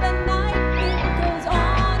share the night. It goes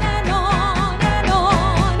on and on and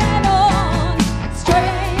on and on.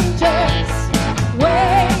 Strangers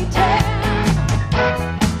waiting,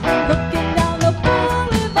 looking down the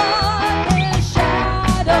boulevard. Their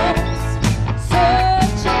shadows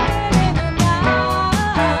searching in the night.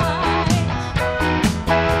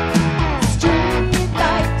 Street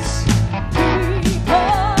lights,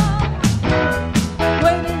 people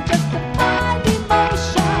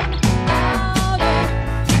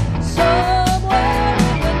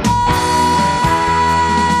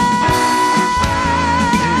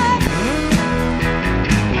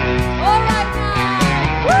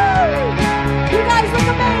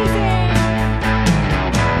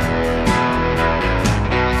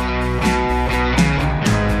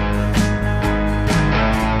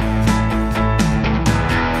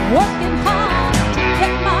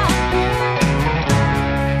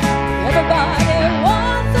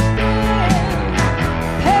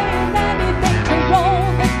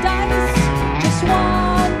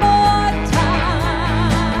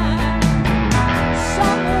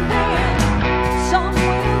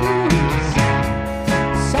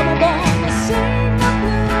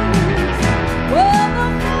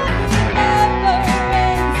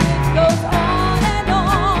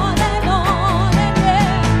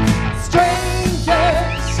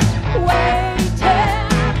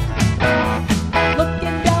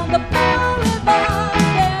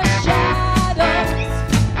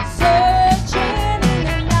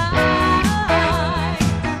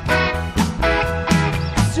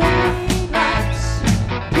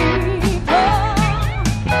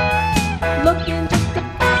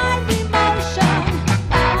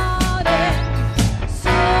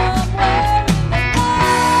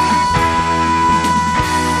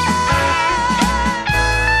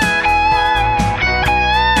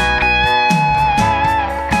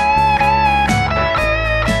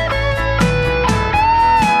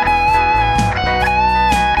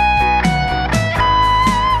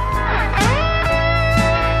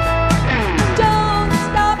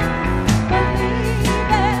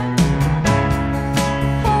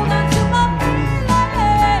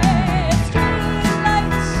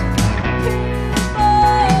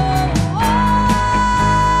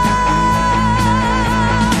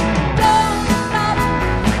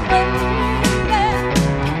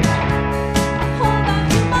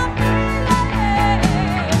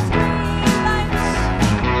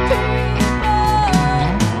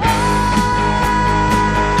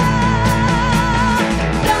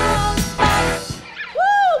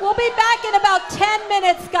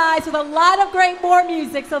minutes, guys, with a lot of great more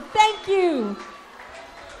music. So thank you.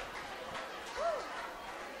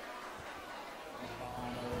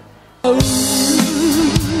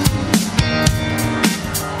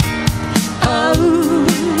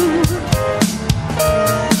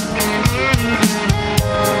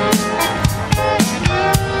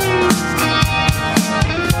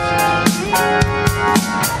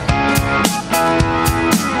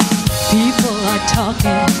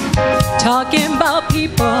 Talking about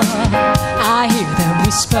people, I hear them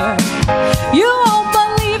whisper, you won't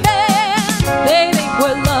believe it, they think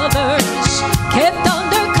we're lovers, kept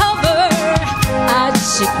undercover, I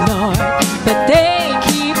just ignore, but they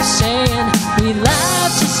keep saying, we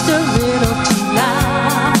laugh just a little too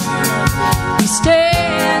loud, we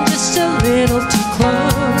stand just a little too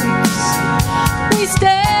close, we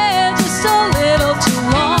stand just a little too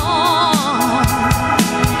long,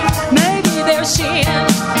 maybe they're seeing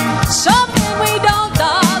something we don't,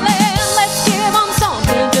 darling. Let's give them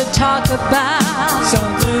something to talk about.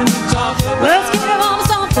 Something to talk about. Let's give them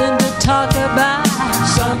something to talk about.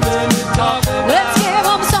 Something to talk about. Let's give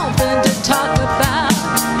them something to talk about.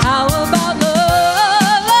 How about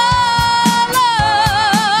love, love,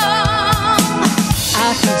 love?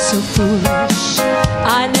 I feel so foolish.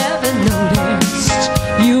 I never noticed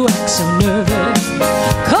you act so nervous.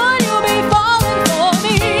 Could you be falling for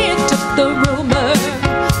me? It took the rumor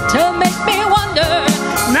to make me wonder.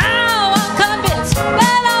 Now I'm convinced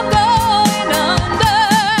that I'm going under.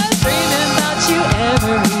 Dreaming about you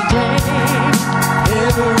every day.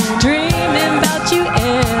 Dreaming about you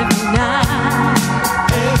every night.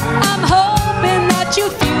 I'm hoping that you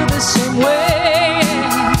feel the same way.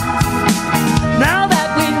 Now that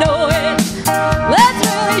we know it, let's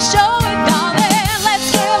really show it, darling.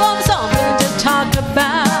 Let's give them something to talk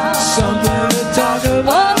about. Something to talk A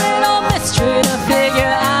about. little mystery to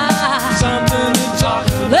figure out. Something to talk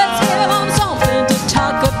about. Let's give them something to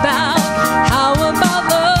talk about. How about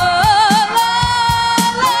love, love,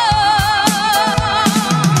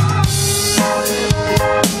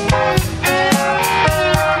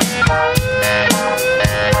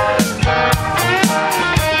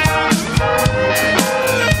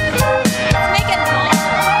 Make it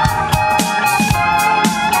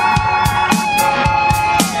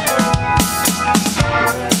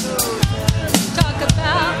talk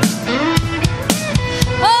about?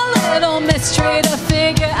 A little mystery to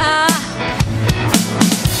figure out.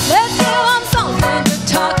 Let's give them something to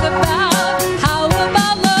talk about. How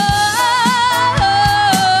about love?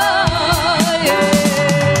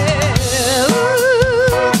 Yeah.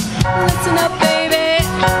 Ooh, listen up, baby.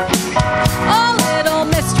 A little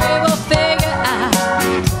mystery we'll figure out.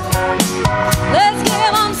 Let's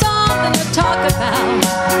give them something to talk about.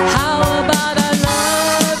 How about a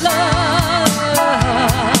love, love?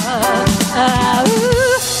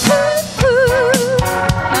 Ooh, ooh, ooh,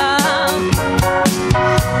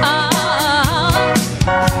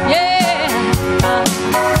 yeah.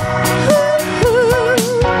 Ooh, ooh.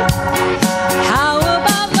 How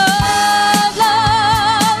about love,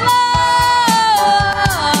 love, love?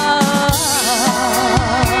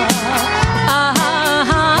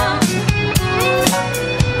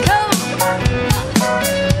 Come on.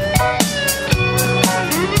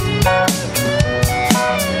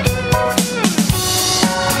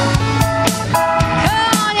 Come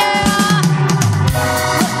on, yeah.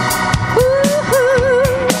 Woo-hoo.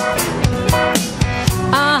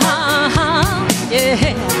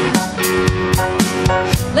 Yeah.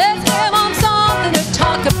 Let's give them something to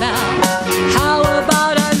talk about. How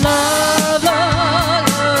about our love, love, love?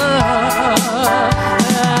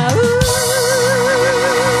 Ooh,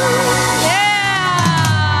 yeah.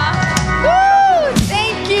 Woo!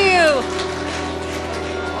 Thank you.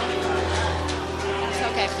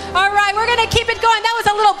 Okay. All right, we're going to keep it going. That was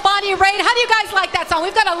a little Bonnie Raitt. How do you guys like that song?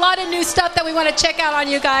 We've got a lot of new stuff that we want to check out on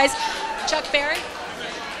you guys. Chuck Berry?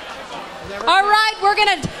 All right, we're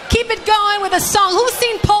going to keep it going with a song. Who's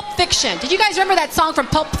seen Pulp Fiction? Did you guys remember that song from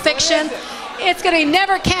Pulp Fiction? It's going to be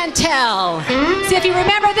Never Can Tell. See if you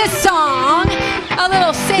remember this song. A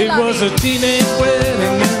little say It la was vie. a teenage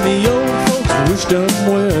wedding and the old folks wished them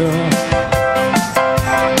well.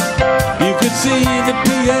 You could see that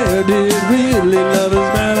Pierre did really love his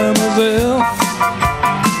mademoiselle.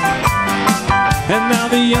 And now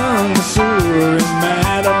the young monsieur and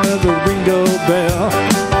Madame of the Ringo Bell.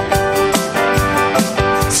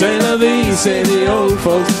 Say la vie, say the old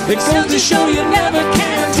folks. It goes to show you never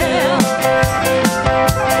can tell.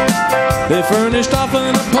 They furnished off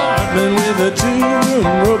an apartment with a 2-room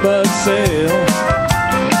robot sale.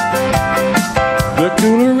 The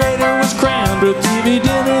coolerator was crammed with TV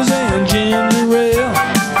dinners and ginger ale.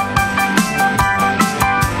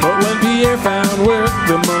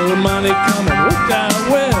 they come and worked out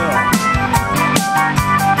well.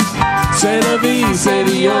 C'est la vie, say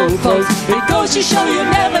the old folks. It goes to show you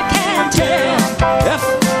never can tell. Yep.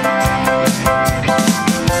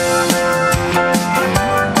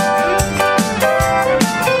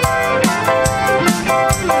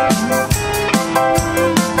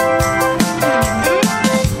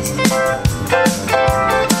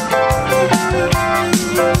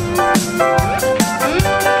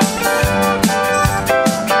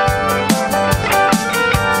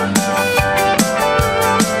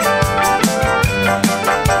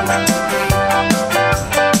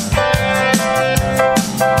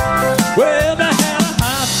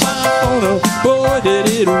 Did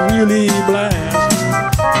it really blast?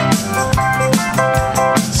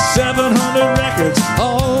 700 records,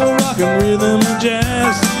 all rock and rhythm and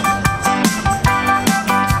jazz.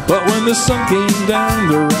 But when the sun came down,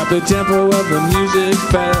 the rapid tempo of the music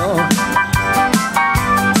fell.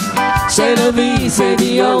 C'est la vie, say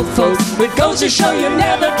the old folks. It goes to show you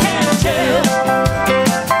never can tell.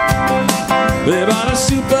 They bought a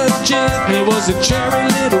super jet, it was a cherry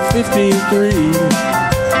little 53.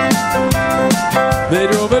 They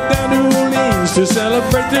drove it down to Orleans to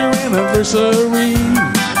celebrate their anniversary.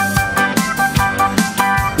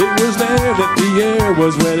 It was there that Pierre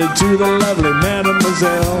was wedded to the lovely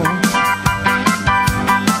Mademoiselle.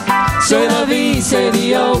 C'est la vie, say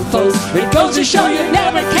the old folks. It goes to show you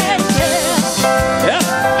never can tell. Yep.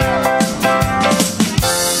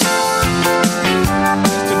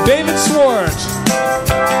 Mr. David Schwartz.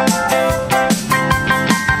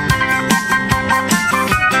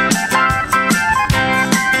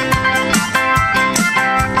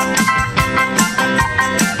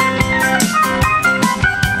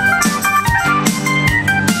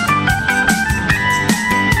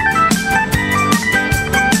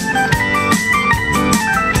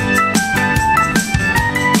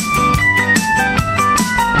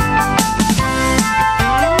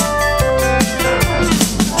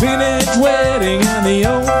 Wedding and the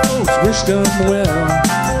old folks wished them well.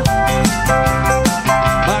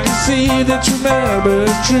 I can see that you remember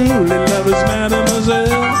truly love is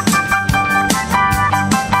Mademoiselle.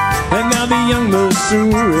 And now the young Monsieur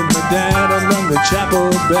and the dad along the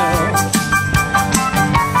chapel bell.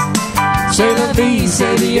 C'est la vie,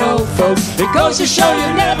 say the old folks. It goes to show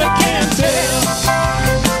you never can tell.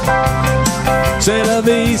 C'est la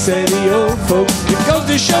vie, say the old folks. It goes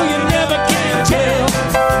to show you never can tell.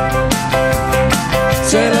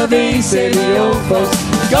 C'est la vie, say the old folks.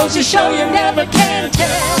 It goes to show you never can tell.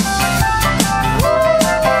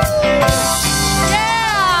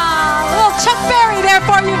 Yeah! A little Chuck Berry there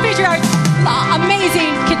for you, featuring our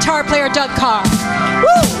amazing guitar player, Doug Carr.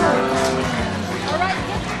 Woo! All right.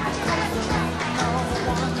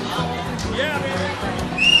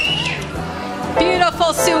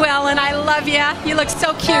 Beautiful Sue Ellen, I love you. You look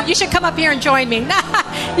so cute. You should come up here and join me.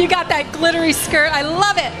 You got that glittery skirt. I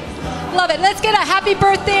love it. Love it. Let's get a happy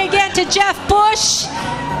birthday again to Jeff Bush.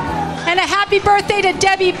 And a happy birthday to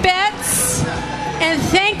Debbie Betts. And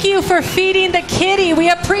thank you for feeding the kitty. We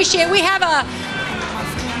appreciate it. We have a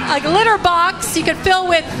glitter box you can fill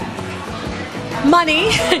with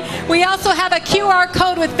money. We also have a QR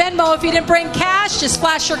code with Venmo. If you didn't bring cash, just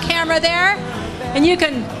flash your camera there. And you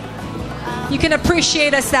can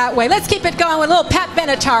appreciate us that way. Let's keep it going with a little Pat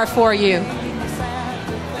Benatar for you.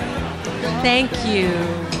 Thank you.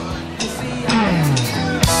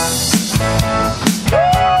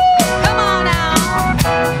 Come on now.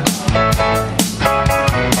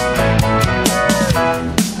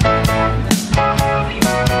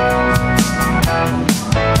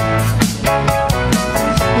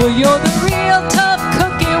 Well, you're the real tough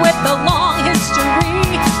cookie with the long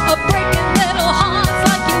history of breaking little hearts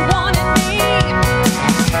like you wanted me.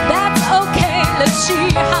 That's okay, let's see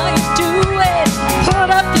how you do it. Put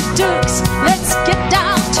up your dukes, let's get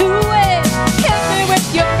down to it. Hit me with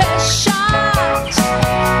your best shot.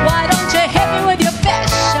 Why don't you hit me with your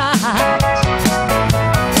best shot?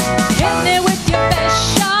 Hit me with your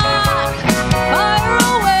best shot. Fire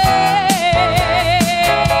away.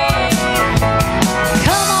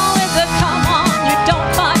 Come on with the come on, you don't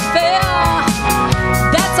fight fair.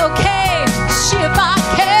 That's okay, see if I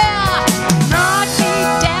care. Knock me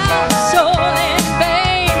down, soul in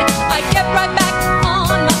vain. I get right back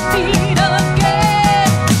on my feet again.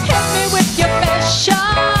 Hit me with your best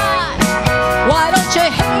shot. Why don't you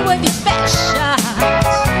hit me with your best shot?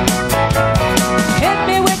 Hit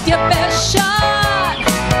me with your best shot.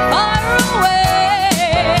 Fire away.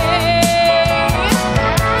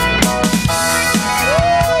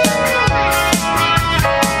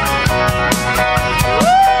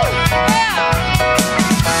 Woo! Yeah.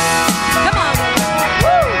 Come on.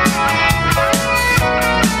 Woo!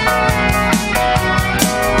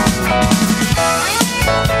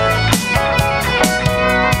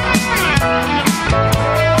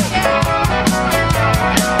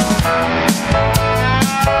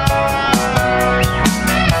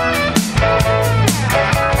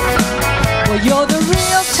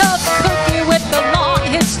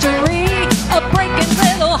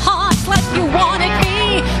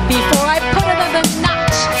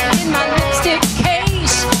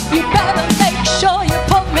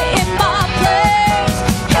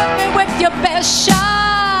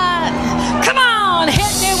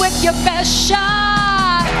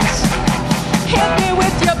 shot. Hit me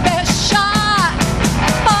with your best shot.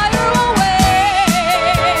 Fire away.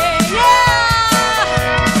 Yeah.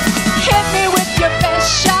 Hit me with your best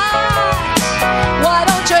shot. Why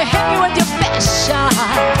don't you hit me with your best shot?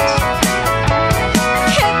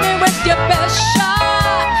 Hit me with your best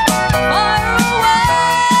shot. Fire away.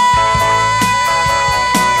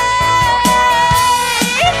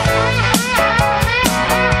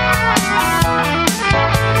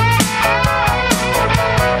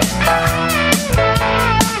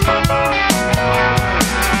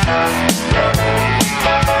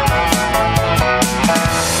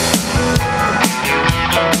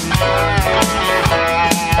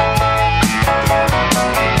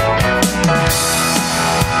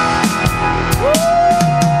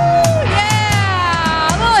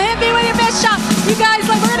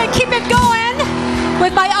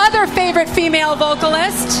 With my other favorite female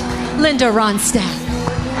vocalist, Linda Ronstadt.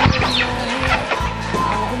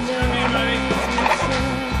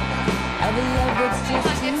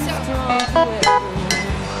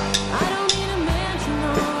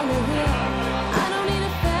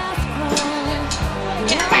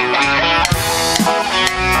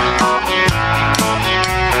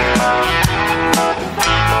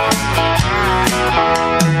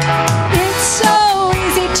 It's so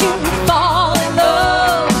easy to fall in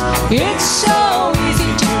love. It's so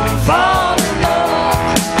easy to fall in love.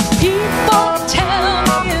 People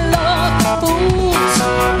tell me love fools.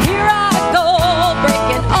 Here I go,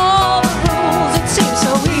 breaking all the rules. It seems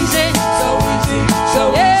so easy, So easy, so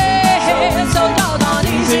yeah, easy, so doggone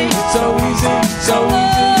easy. so easy, so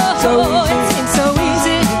easy, so Oh, easy, it seems so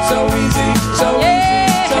easy, so easy, so easy, so yeah.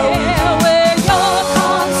 easy. Where you're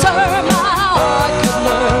concerned, my heart could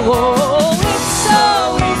learn. Whoa, it's so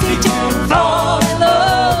easy to fall in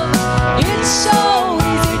love. It's so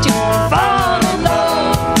easy to fall in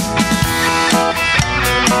love.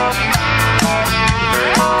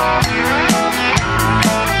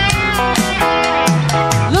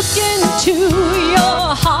 Look into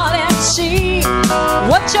your heart and see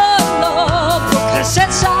what your love book has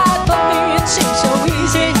inside for me. It seems so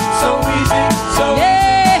easy, So easy, so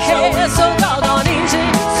yeah, so doggone easy.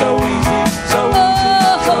 so easy, so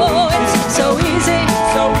Oh, it seems so easy,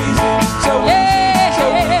 so easy, so yeah.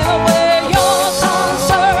 Where you're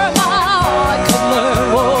concerned, my heart could learn.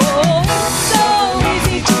 Whoa, it's so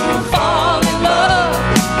easy to fall in love.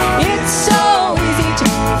 It's so easy to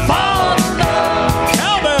fall in love.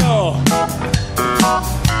 cowbell.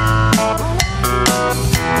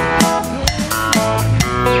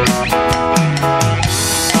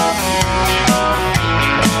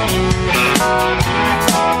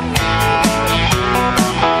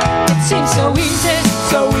 It seems so easy,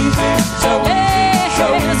 So easy, so yeah, so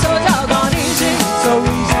so doggone easy, so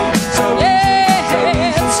easy, so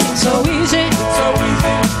yeah. It seems so easy. so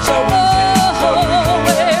easy, so Oh,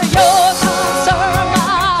 where you're concerned,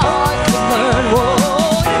 my heart could learn.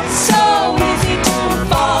 Whoa, it's so easy to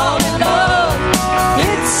fall in love.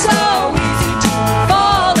 It's so easy to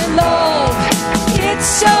fall in love. It's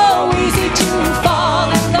so easy to fall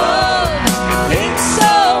in love. It's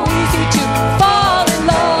so easy to fall in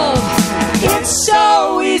love. It's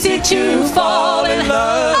so easy to fall in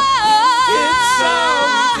love. It's so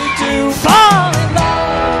easy to fall in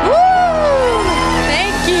love. Woo!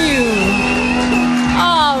 Thank you.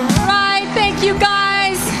 All right, thank you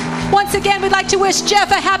guys. Once again, we'd like to wish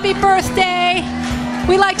Jeff a happy birthday.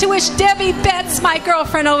 We'd like to wish Debbie Betts, my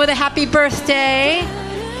girlfriend, over the happy birthday.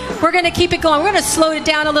 We're going to keep it going. We're going to slow it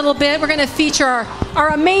down a little bit. We're going to feature our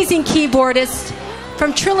amazing keyboardist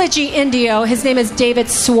from Trilogy Indio. His name is David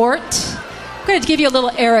Swart. We're going to give you a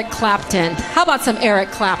little Eric Clapton. How about some Eric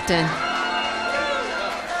Clapton?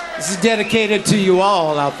 This is dedicated to you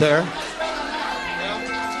all out there.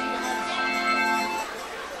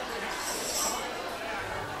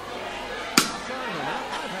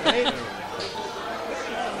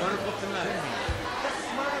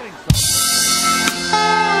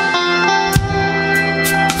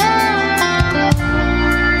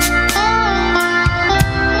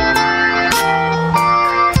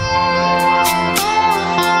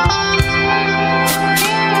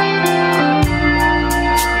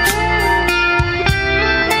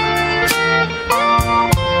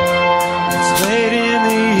 It's late in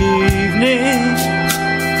the evening.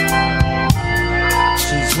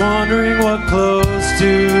 She's wondering what clothes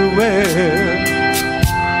to wear.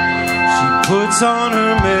 She puts on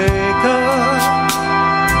her makeup,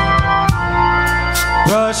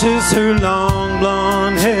 brushes her long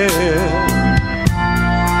blonde hair,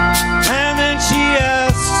 and then she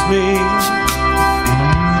asks me,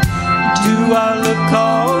 do I look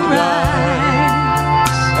alright?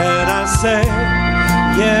 And I say,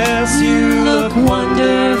 yes, you look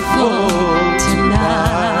wonderful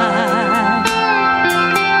tonight.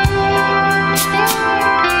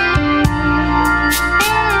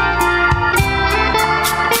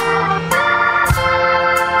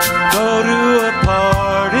 Go to a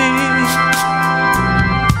party,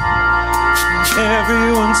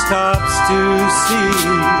 everyone stops to see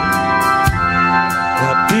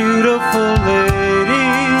that beautiful lady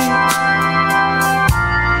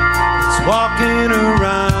that's walking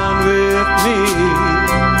around with me.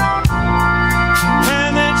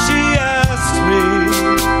 And then she asked me,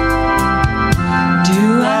 do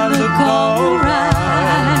I look alright?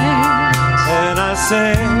 And I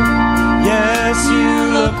say, yes, you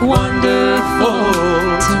look wonderful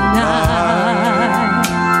tonight.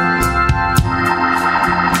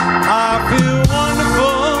 I feel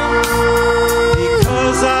wonderful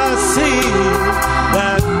because I see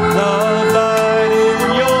that love light in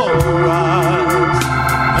your eyes.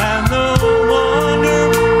 And the wonder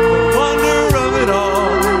of it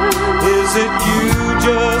all is that you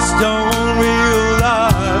just don't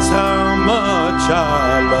realize how much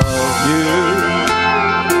I love you.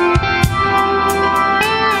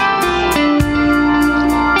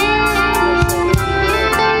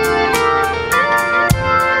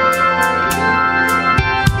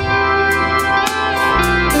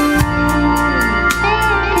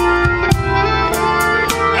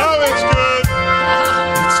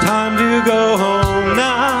 Go home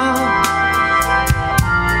now.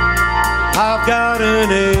 I've got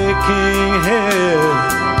an aching head,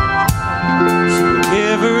 so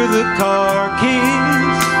give her the car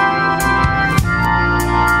keys,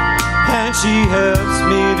 and she helps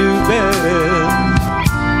me to bed.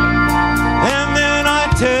 And then I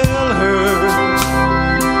tell her,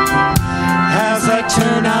 as I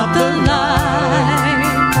turn out the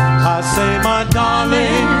light, I say, my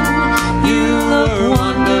darling, you look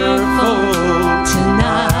wonderful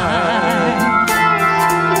tonight.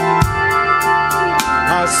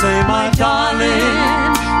 I say, my darling,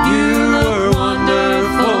 you look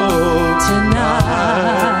wonderful tonight.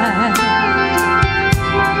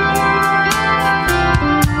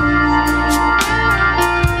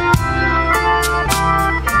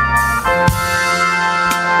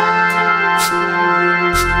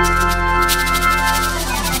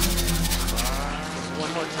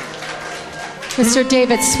 Mr.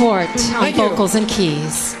 David Swart on vocals and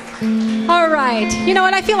keys. All right. You know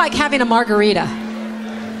what? I feel like having a margarita.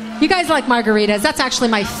 You guys like margaritas? That's actually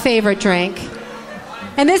my favorite drink.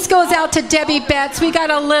 And this goes out to Debbie Betts. We got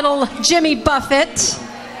a little Jimmy Buffett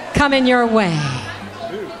coming your way.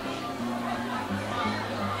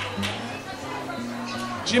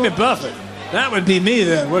 Jimmy Buffett. That would be me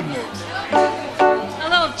then, wouldn't it? A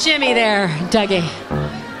little Jimmy there, Dougie.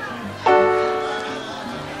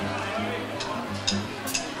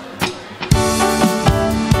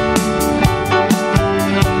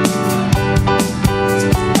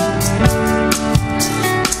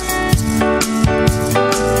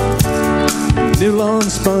 New lawn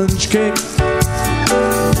sponge cake,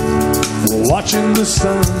 we're watching the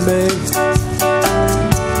sun bathe.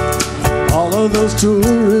 All of those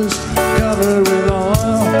tourists covered with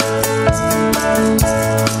oil,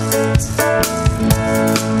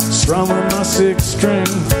 strumming my sixth string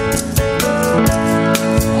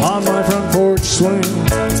on my front porch swing.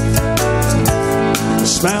 The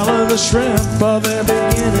smell of the shrimp, oh, they're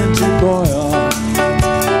beginning to boil.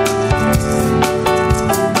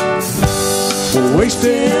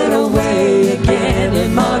 Wasted away again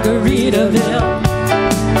in Margaritaville.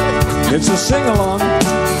 It's a sing-along,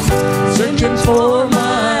 searching for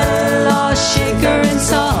my lost shaker and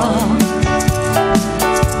saw.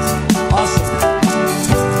 Awesome.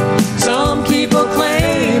 Some people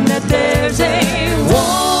claim that there's a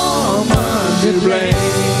woman to blame,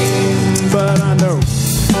 but I know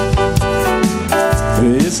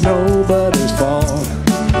it's nobody's fault.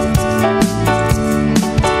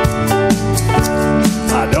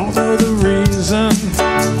 I don't know the reason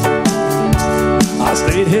I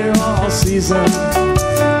stayed here all season.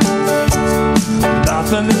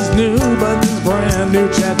 Nothing is new but this brand new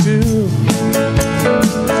tattoo.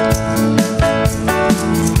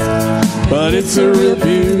 But it's a real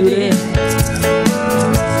beauty,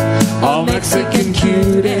 all Mexican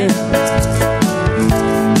cutie.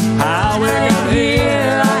 How we got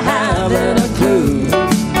here, I haven't a clue.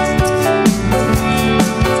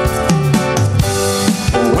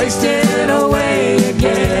 Wasted away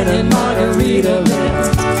again in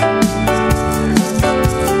Margaritaville,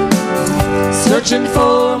 searching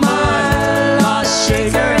for my lost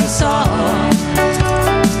shaker and saw.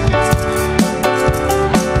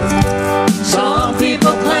 Some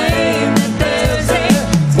people claim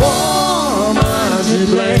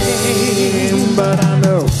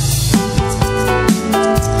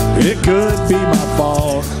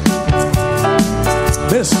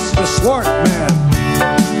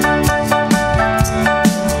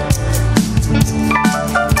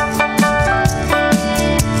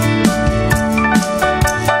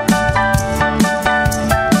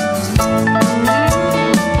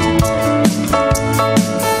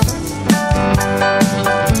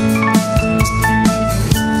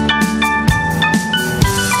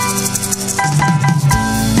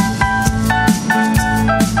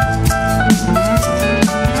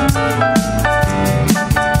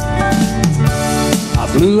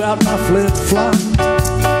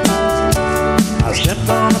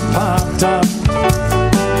on a pop top.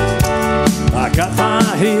 I got my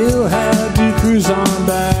heel, had to cruise on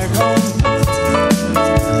back home.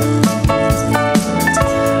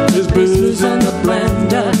 There's booze in the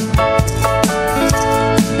blender,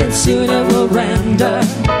 and soon it will render.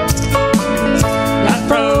 That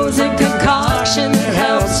frozen concoction that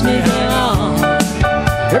helps me get on.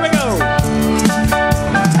 here we go.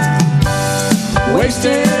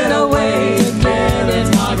 Wasted away again in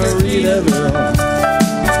Margaritaville.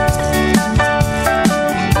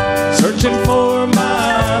 Searching for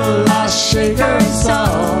my lost shaker of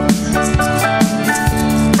salt.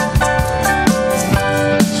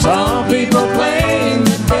 Some people claim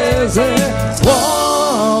that there's a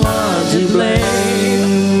woman to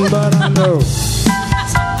blame, But I know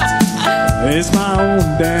it's my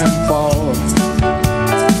own damn fault.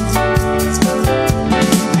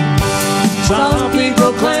 some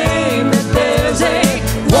people claim that there's a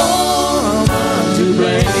woman to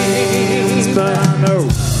blame. But I know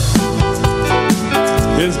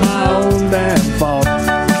it's my own damn fault.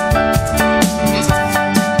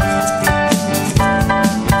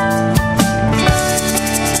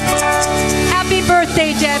 Happy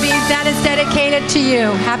birthday, Debbie. That is dedicated to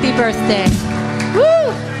you. Happy birthday.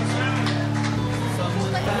 Woo!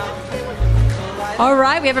 All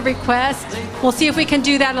right, we have a request. We'll see if we can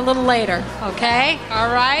do that a little later. Okay?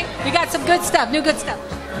 All right? We got some good stuff, new good stuff.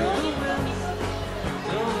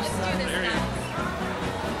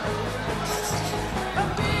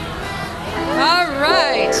 All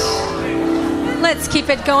right. Let's keep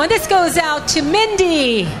it going. This goes out to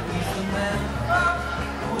Mindy,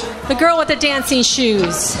 the girl with the dancing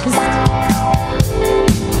shoes.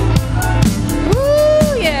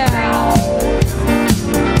 Woo, yeah.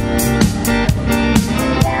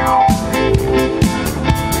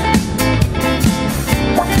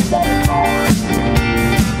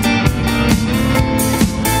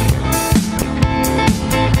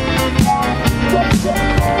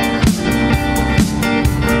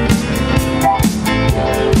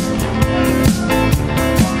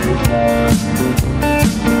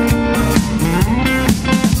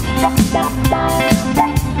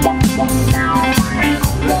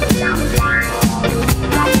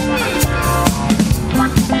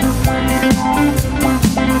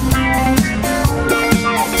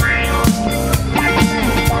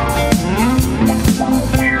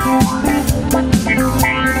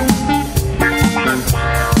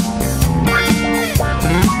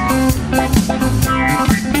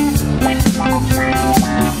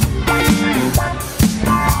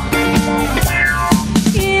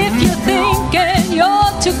 If you're thinking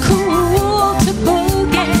you're too cool to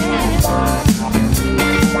boogie,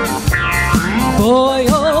 boy,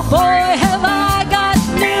 oh boy, have I got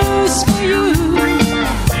news for you.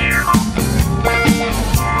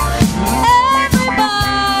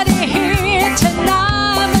 Everybody here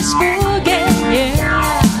tonight must boogie,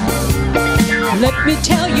 yeah. Let me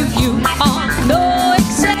tell you, you are no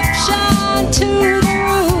exception to the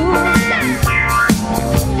rule.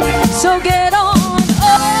 So get on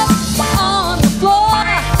up on the floor,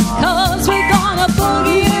 'cause we're gonna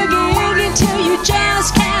boogie, oogie, oogie till you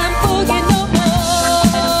just can't boogie no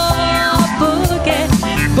more. Boogie,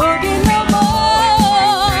 boogie no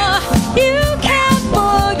more. You can't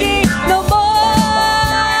boogie no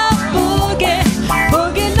more. Boogie,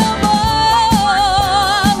 boogie no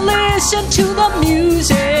more. Listen to the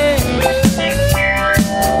music.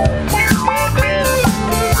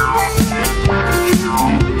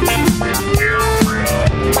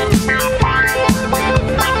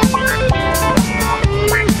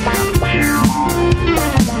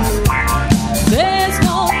 There's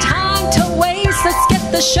no time to waste. Let's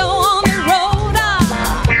get the show on the road.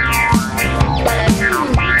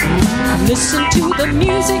 Listen to the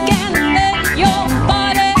music and let your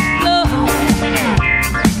body flow.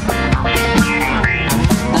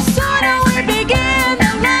 The sooner we begin,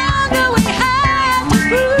 the longer we have to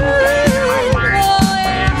groove. Oh,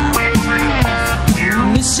 yeah.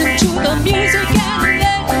 Listen to the music and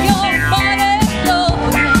let your body flow.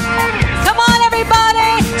 Come on,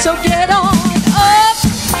 everybody, so get on up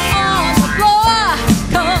on the floor,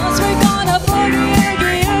 'cause we're gonna boogie,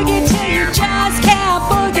 oogie, oogie till you just can't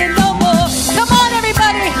boogie no more. Come on,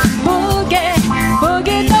 everybody, boogie,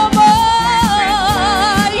 boogie no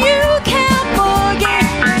more. You can't boogie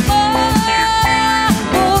no more.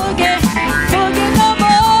 Boogie, boogie no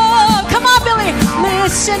more. Come on, Billy,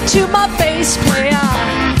 listen to my bass player.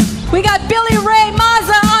 We got Billy Ray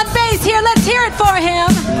Mazza on bass here. Let's hear it for him.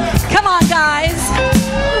 Come on, guys.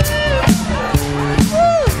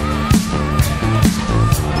 Woo.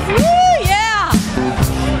 Woo, yeah.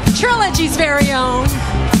 Trilogy's very own.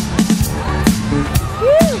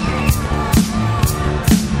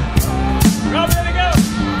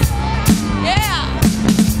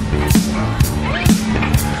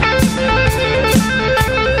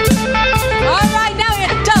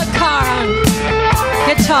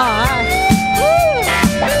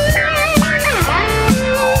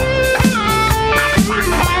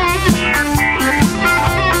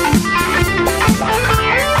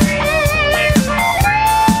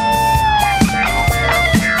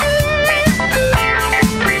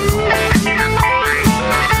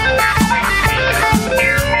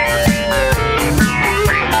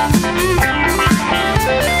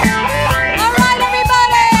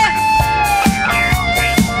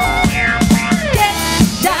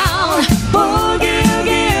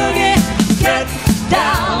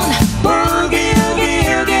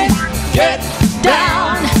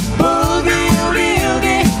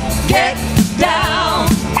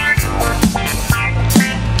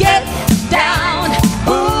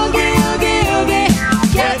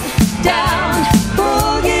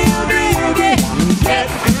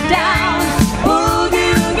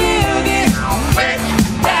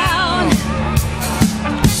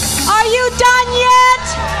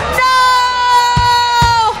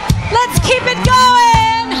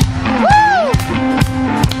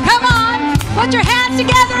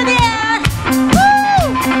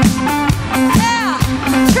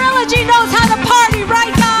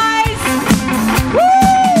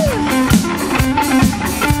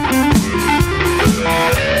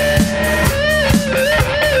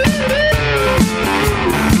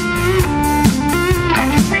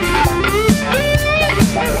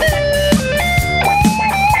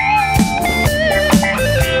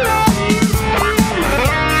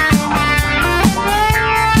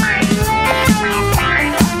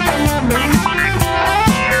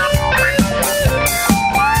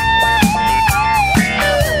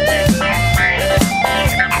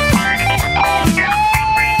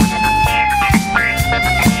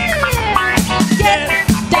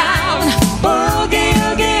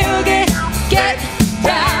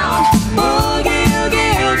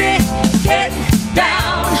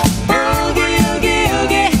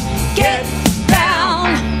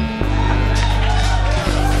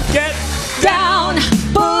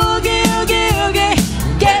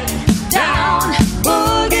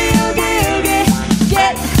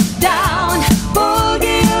 down.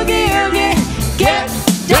 Boogie, oogie, oogie, get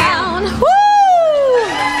down. Woo!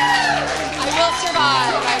 I will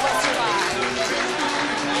survive. I will survive.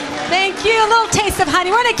 Thank you. A little taste of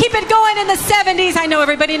honey. We're going to keep it going in the 70s. I know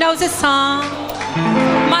everybody knows this song.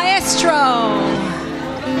 Maestro.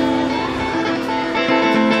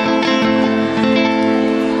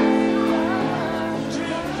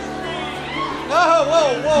 Whoa, whoa,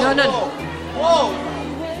 whoa. No, no, no. Whoa.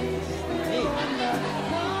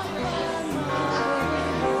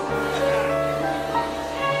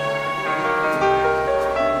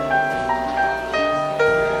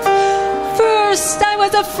 First I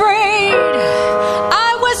was afraid,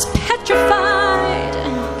 I was petrified.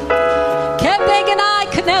 Kept thinking I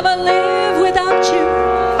could never live without you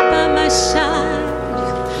by my side.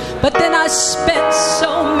 But then I spent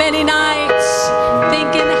so many nights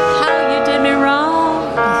thinking how you did me wrong.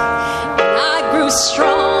 And I grew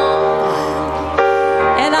strong,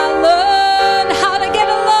 and I learned how to get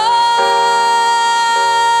along.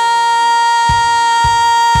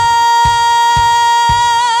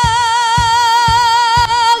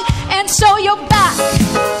 And so you're back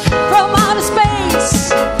from outer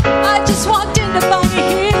space. I just walked in to find you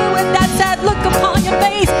here with that sad look upon your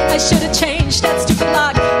face. I should have changed that stupid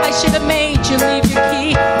lock. I should have made you leave your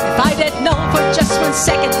key. If I'd have known for just 1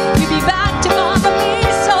 second you'd be back to bother me.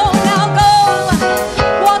 So now go,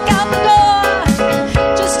 walk out the door.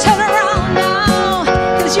 Just turn around now,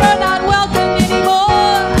 'cause you're not welcome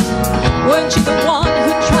anymore. Weren't you the one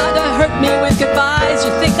who tried to hurt me with goodbyes?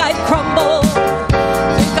 You think I'd crumble?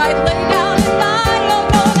 Think I'd lay down and die? Oh,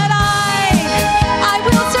 know that I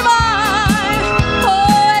will survive.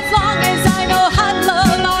 Oh, as long as I know how to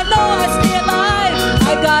love, I know I stay alive.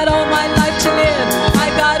 I got all my life to live. I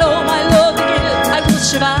got all my love to give. I will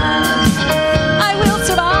survive.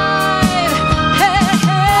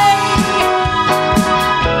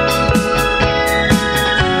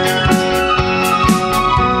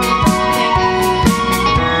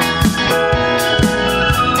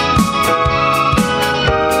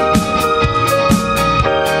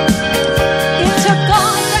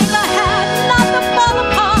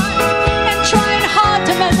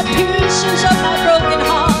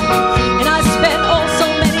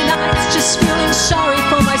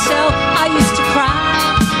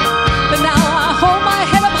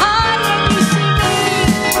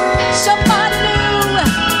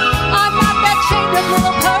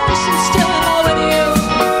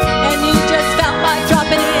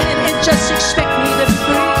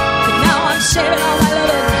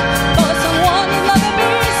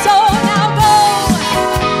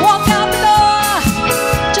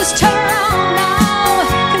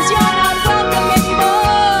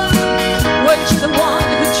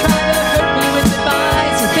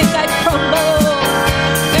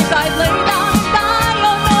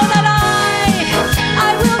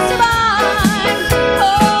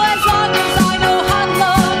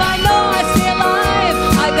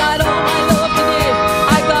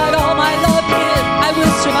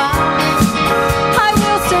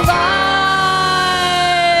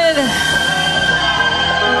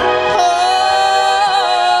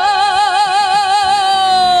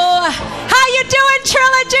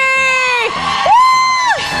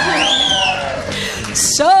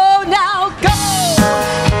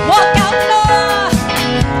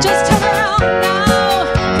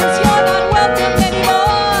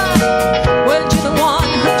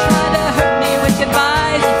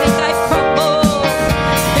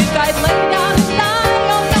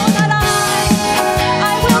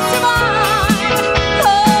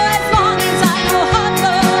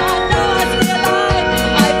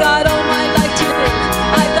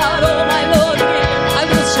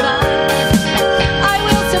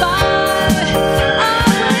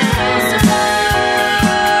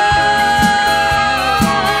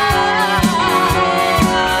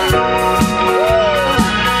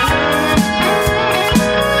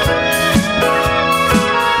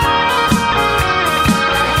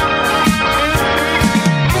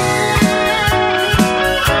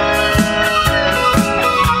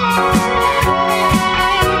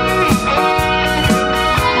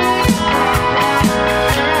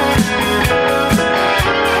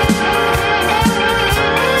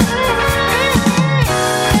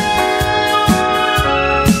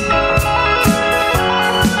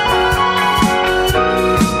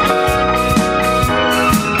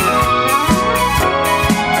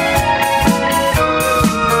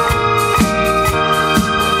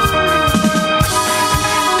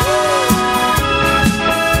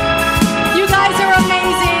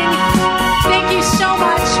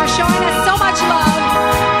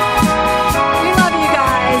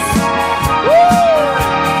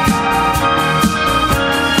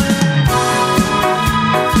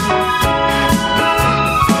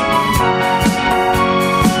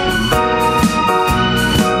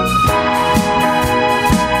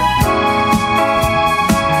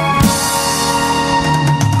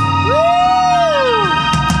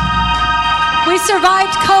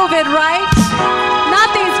 started right.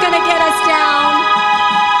 Nothing's going to get us down.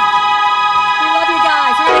 We love you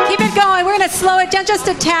guys. We're going to keep it going. We're going to slow it down just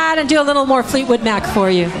a tad and do a little more Fleetwood Mac for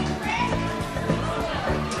you.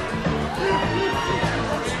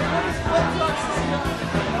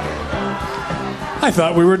 I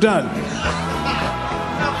thought we were done.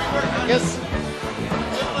 Yes.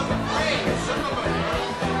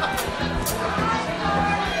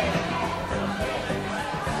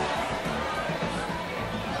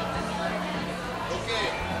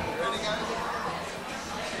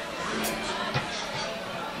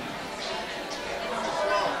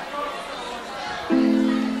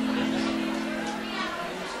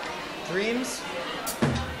 Dreams.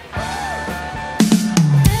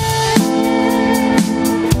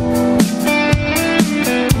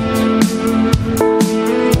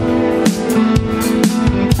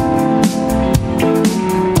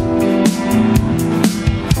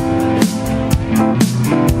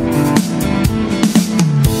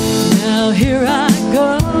 Now here I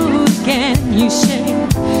go again. You say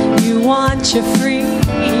you want your freedom.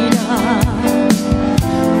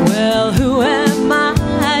 Well, who am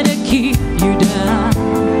I to keep you down?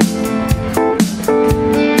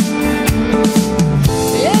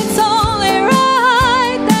 It's only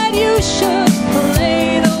right that you should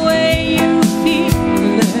play the way you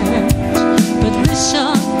feel it. But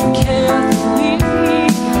listen carefully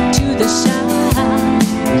to the sound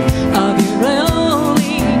of your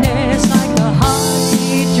loneliness, like the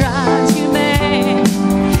heartbeat drives you mad.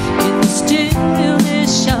 In the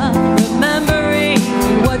stillness of remembering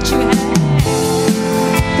what you had.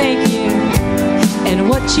 Thank you. And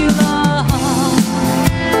what you lost.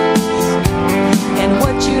 And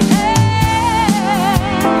what you had.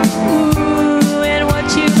 Ooh, and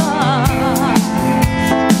what you lost.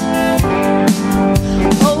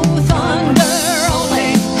 Oh, thunder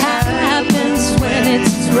only happens when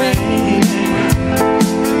it's raining.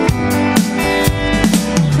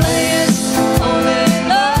 Players only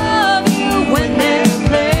love you when they're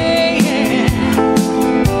playing.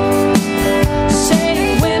 Say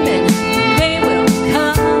women, they will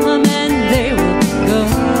come and they will go.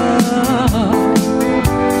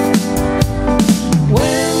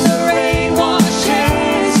 When the rain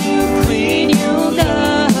washes you clean, you'll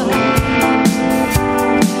know.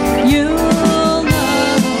 You'll know.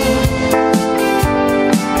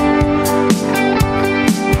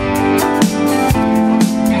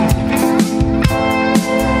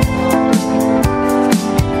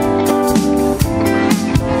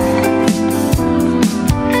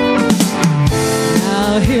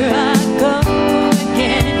 Now here I go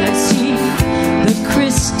again. I see the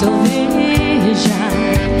crystal visions.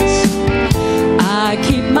 I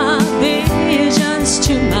keep my visions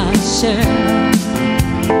to myself.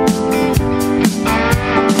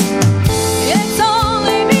 It's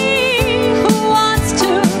only me who wants to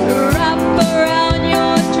wrap around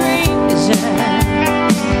your dreams.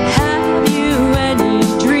 Have you any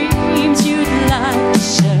dreams you'd like to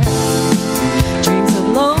share? Dreams of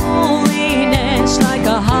loneliness, like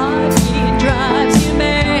a heartbeat drives you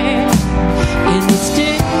mad. In the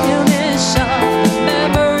stillness of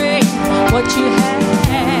remembering what you had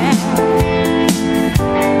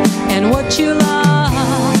and what you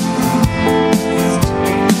lost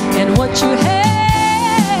and what you had.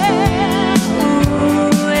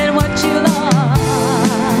 Ooh, and what you lost.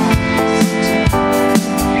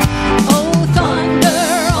 Oh, thunder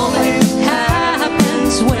only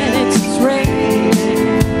happens when it's raining.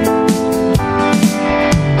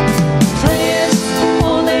 Players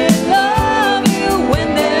only love you when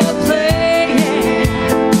they're playing.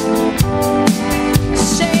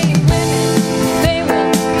 Say women, they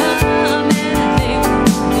will come and they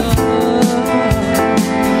will go.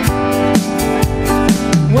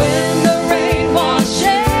 When the rain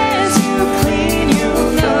washes you clean,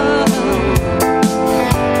 you'll know.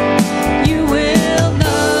 You will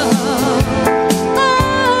know.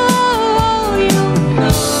 Oh, you'll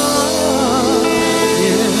know.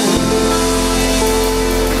 Yeah.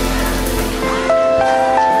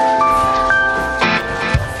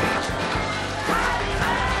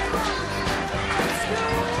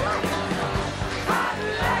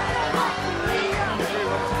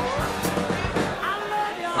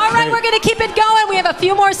 All right, we're going to keep it going. We have a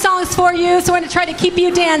few more songs for you, so we're going to try to keep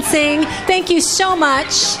you dancing. Thank you so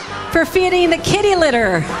much for feeding the kitty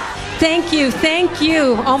litter. Thank you, thank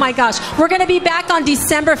you. Oh my gosh. We're going to be back on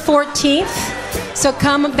December 14th, so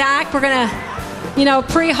come back. We're going to,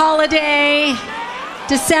 pre-holiday,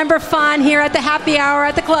 December fun here at the happy hour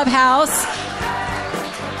at the clubhouse.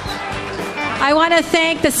 I want to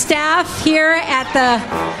thank the staff here at the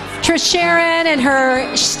waitress Sharon and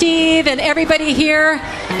her Steve and everybody here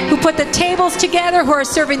who put the tables together, who are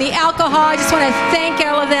serving the alcohol. I just want to thank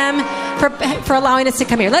all of them for allowing us to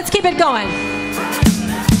come here. Let's keep it going.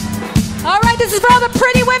 All right, this is for all the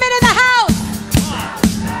pretty women in the house.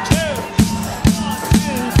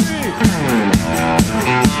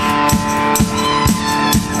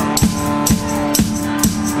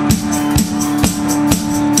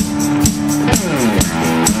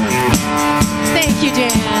 Thank you,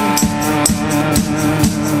 Dan.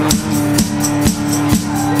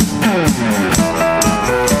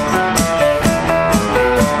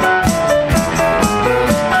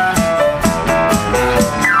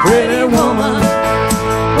 Pretty woman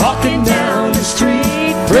walking down the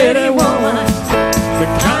street. Pretty woman, the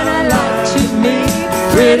kind I like to meet.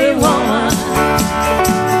 Pretty woman,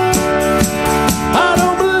 I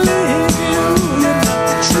don't believe you, you're not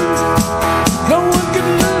the truth. No one can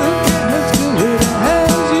look as good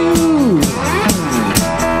as you.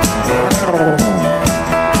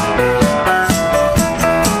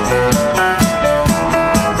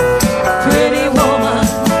 Pretty woman,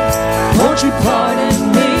 won't you pardon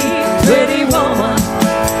me? Pretty woman,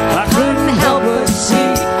 I couldn't help but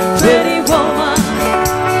see. Pretty woman,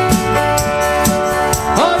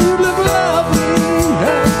 oh, you look lovely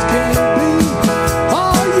as can be.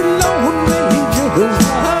 Oh, you lonely just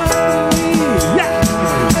behind me. Yeah.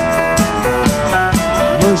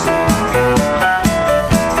 Mercy.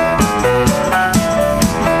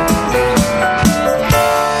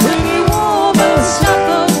 Pretty woman, stop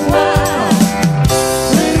a while.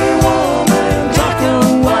 Pretty woman, talk a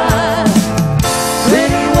while.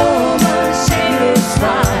 Pretty woman, say it's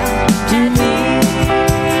right to me.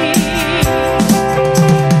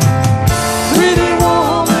 Pretty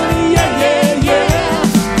woman, yeah, yeah, yeah.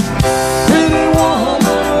 Pretty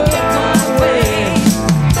woman, look my way.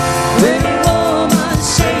 Pretty woman,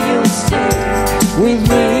 say you'll stay with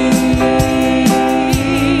me.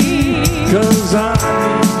 'Cause I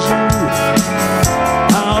need you,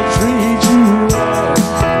 I'll treat you right.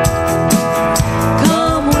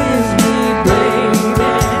 Come with me, baby.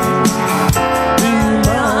 Be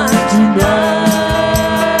mine tonight.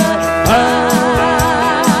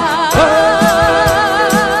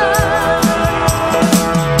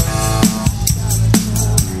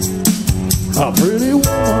 A pretty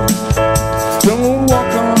woman, don't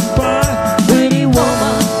walk on by. Pretty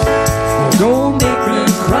woman, don't make me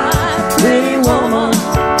cry. Pretty woman,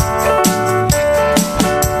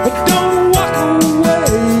 don't walk away.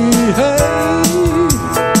 Hey,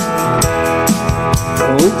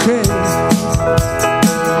 okay.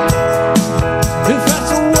 If that's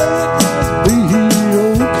the way it must be,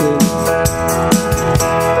 okay.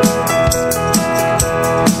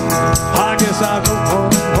 I guess I'll go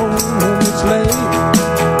home when it's late.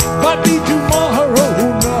 Might be tomorrow,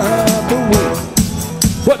 not the way.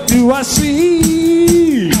 What do I see?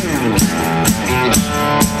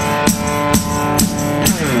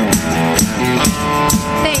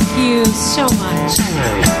 Thank you so much.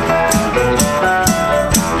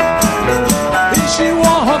 Is she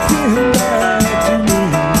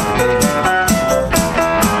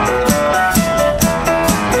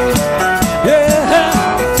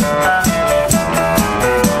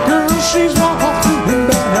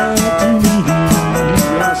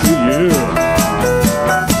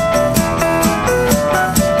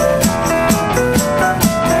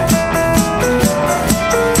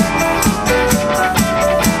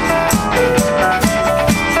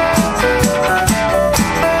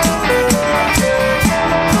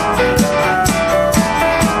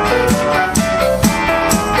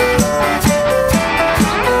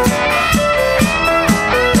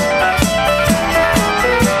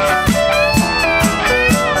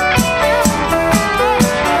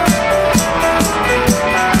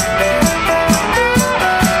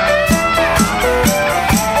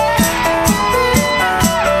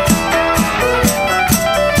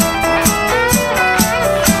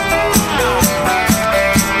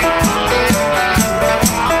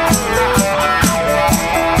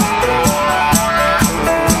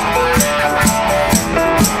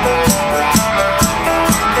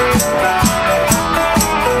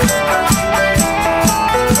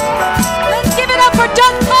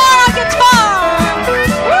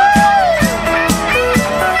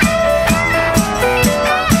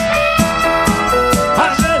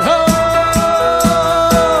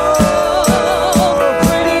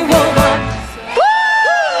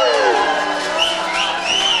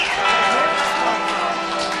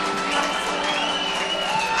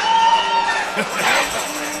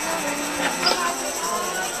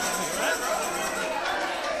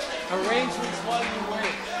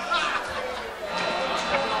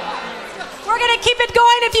keep it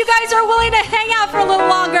going if you guys are willing to hang out for a little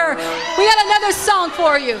longer. We got another song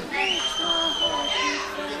for you.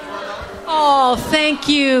 Oh, thank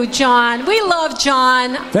you, John. We love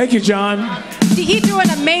John. Thank you, John. He threw an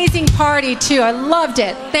amazing party, too. I loved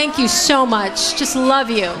it. Thank you so much. Just love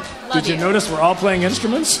you. Love Did you notice we're all playing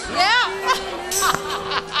instruments? Yeah.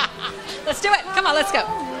 Let's do it. Come on, let's go.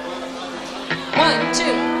 1, 2.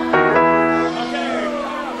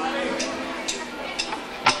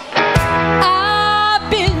 I've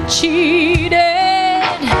been cheated,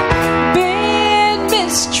 been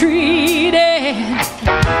mistreated.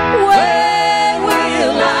 When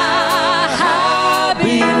will I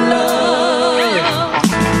be loved?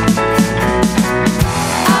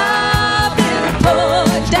 I've been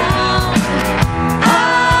put down,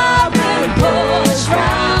 I've been pushed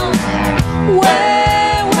round.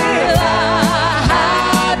 When will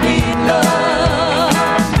I be loved?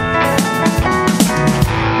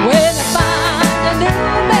 When I find a new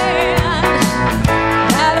man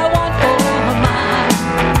that I want for mine,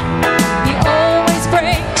 he always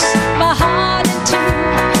breaks my heart in two.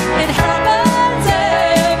 It happens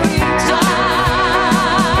every time.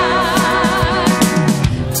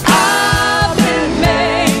 I've been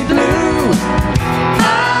made blue,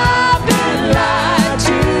 I've been lied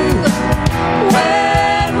to.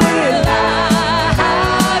 When will I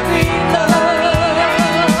be loved?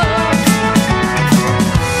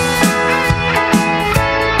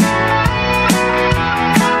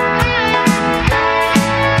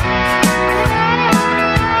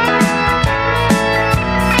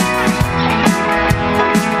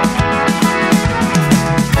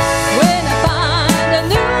 When I find a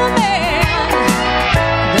new man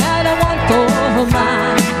that I want for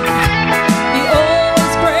mine, he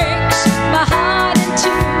always breaks my heart in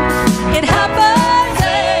two. It happens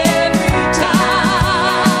every time.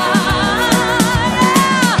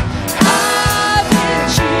 I've been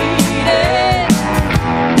cheated,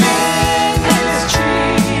 been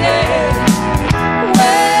mistreated.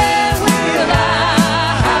 When will I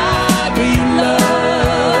be loved?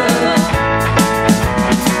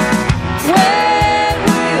 When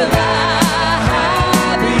will I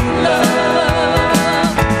be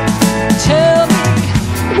loved? Tell me,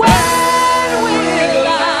 when will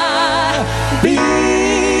I be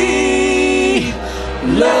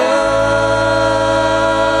loved?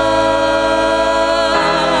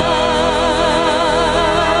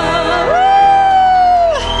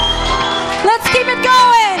 Let's keep it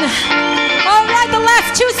going. All right, the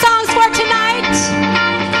last 2 songs for tonight.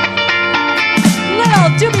 Little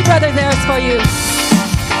Doobie Brothers, there's for you.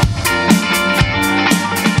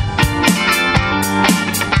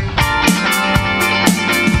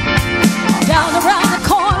 Down around the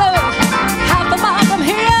corner, half a mile from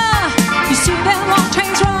here, you see them long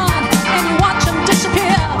trains run, and you watch them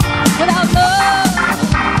disappear without love.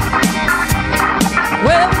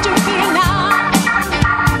 Where would you be now?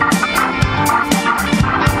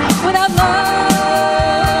 Without love.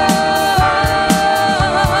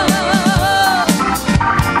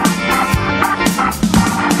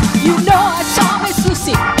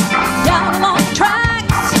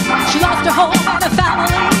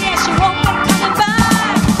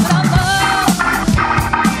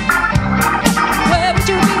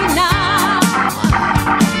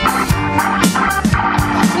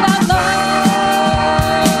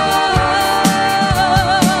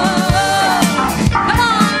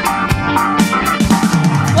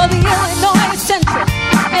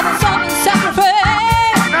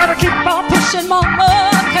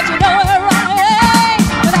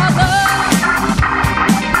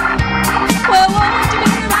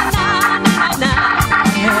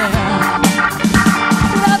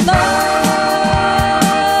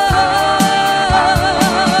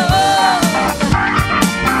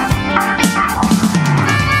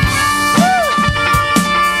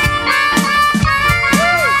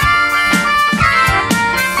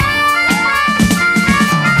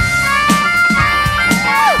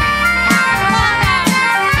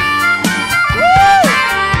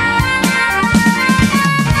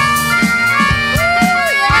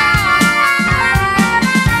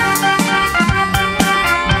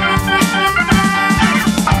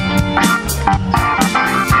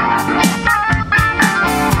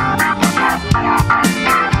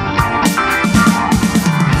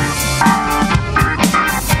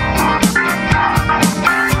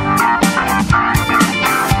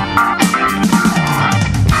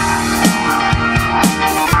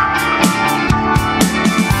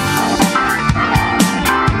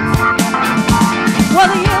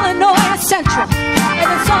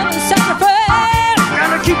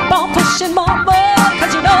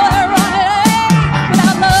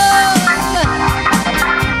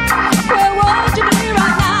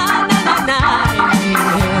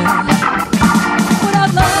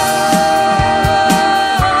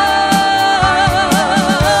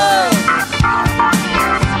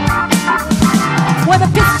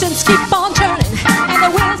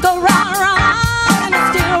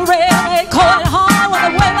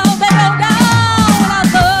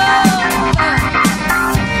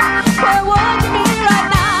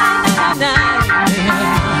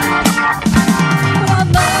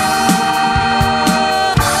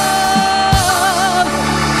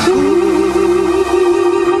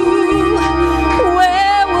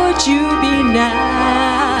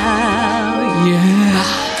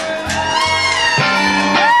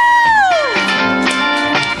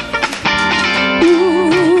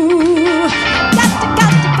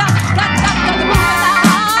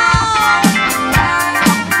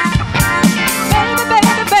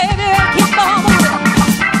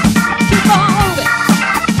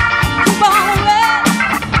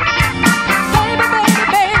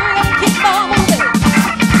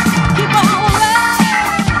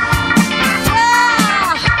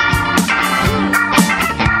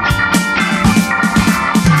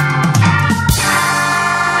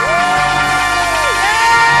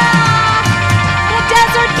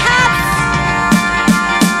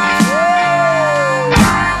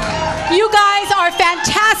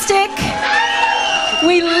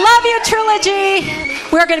 We love you, Trilogy.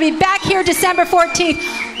 We're going to be back here December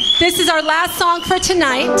 14th. This is our last song for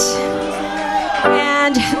tonight.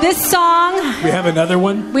 And this song, We have another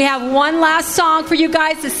one? we have one last song for you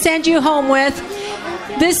guys to send you home with.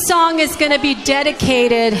 This song is going to be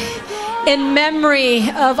dedicated in memory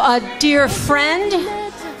of a dear friend,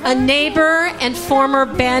 a neighbor, and former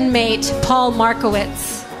bandmate, Paul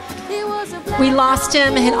Markowitz. We lost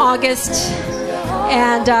him in August,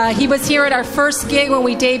 and he was here at our first gig when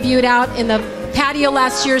we debuted out in the patio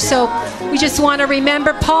last year, so we just want to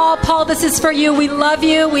remember Paul. Paul, this is for you. We love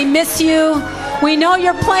you. We miss you. We know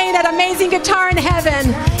you're playing that amazing guitar in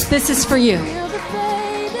heaven. This is for you.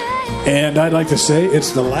 And I'd like to say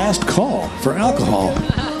it's the last call for alcohol.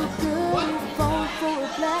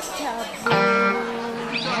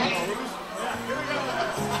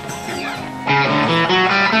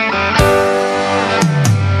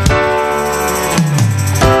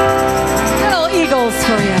 Little Eagles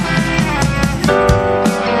for you.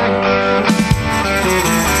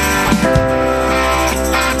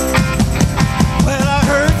 Well, I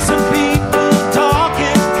heard some people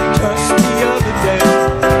talking just the other day,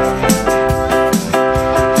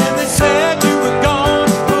 and they said you were gone.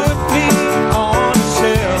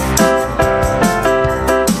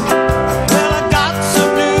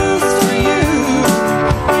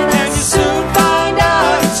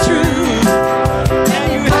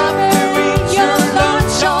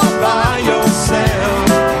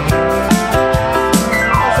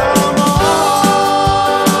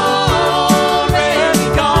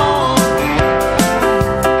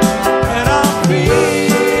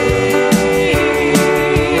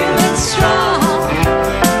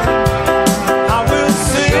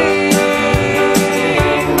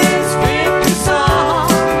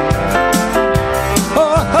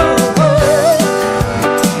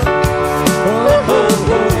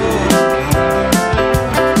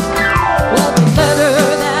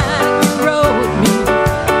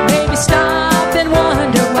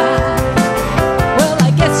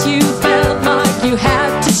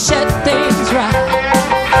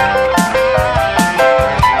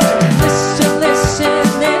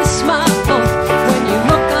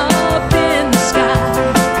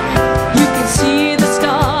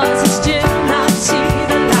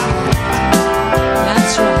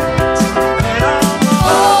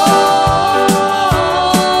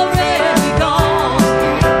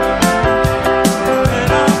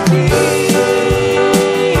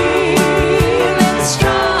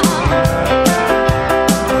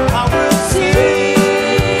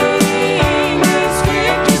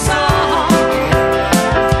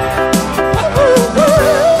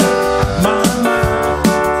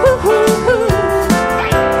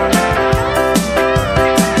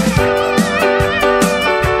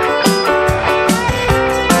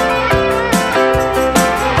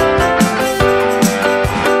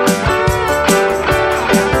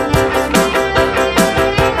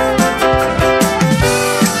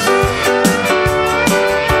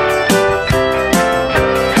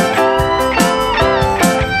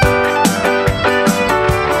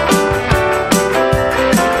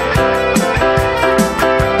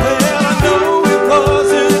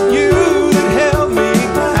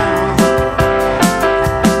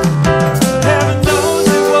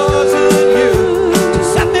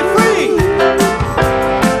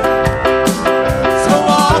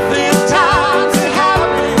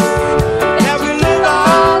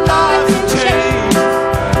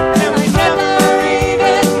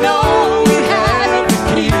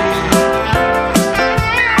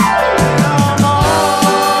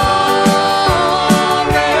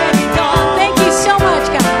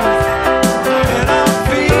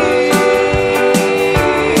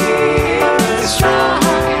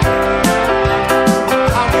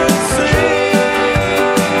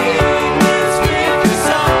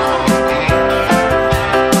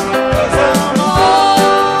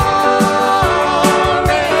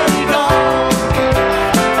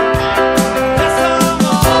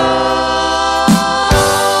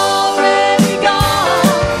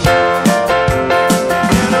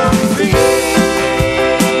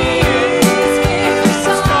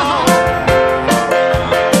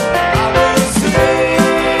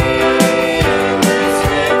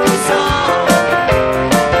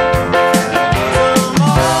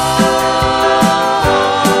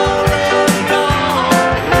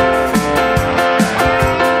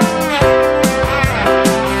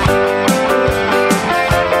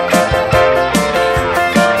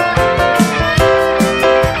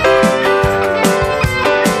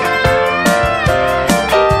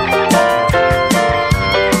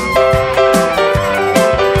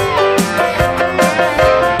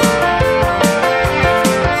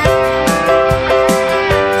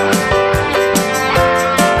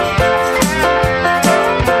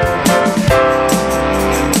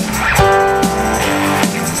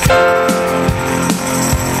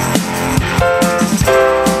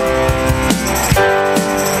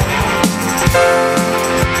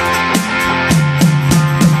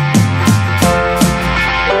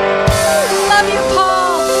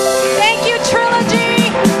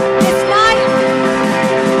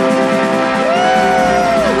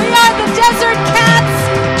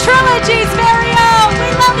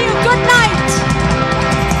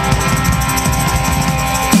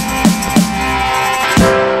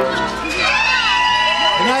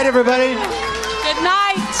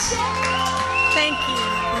 Thank you.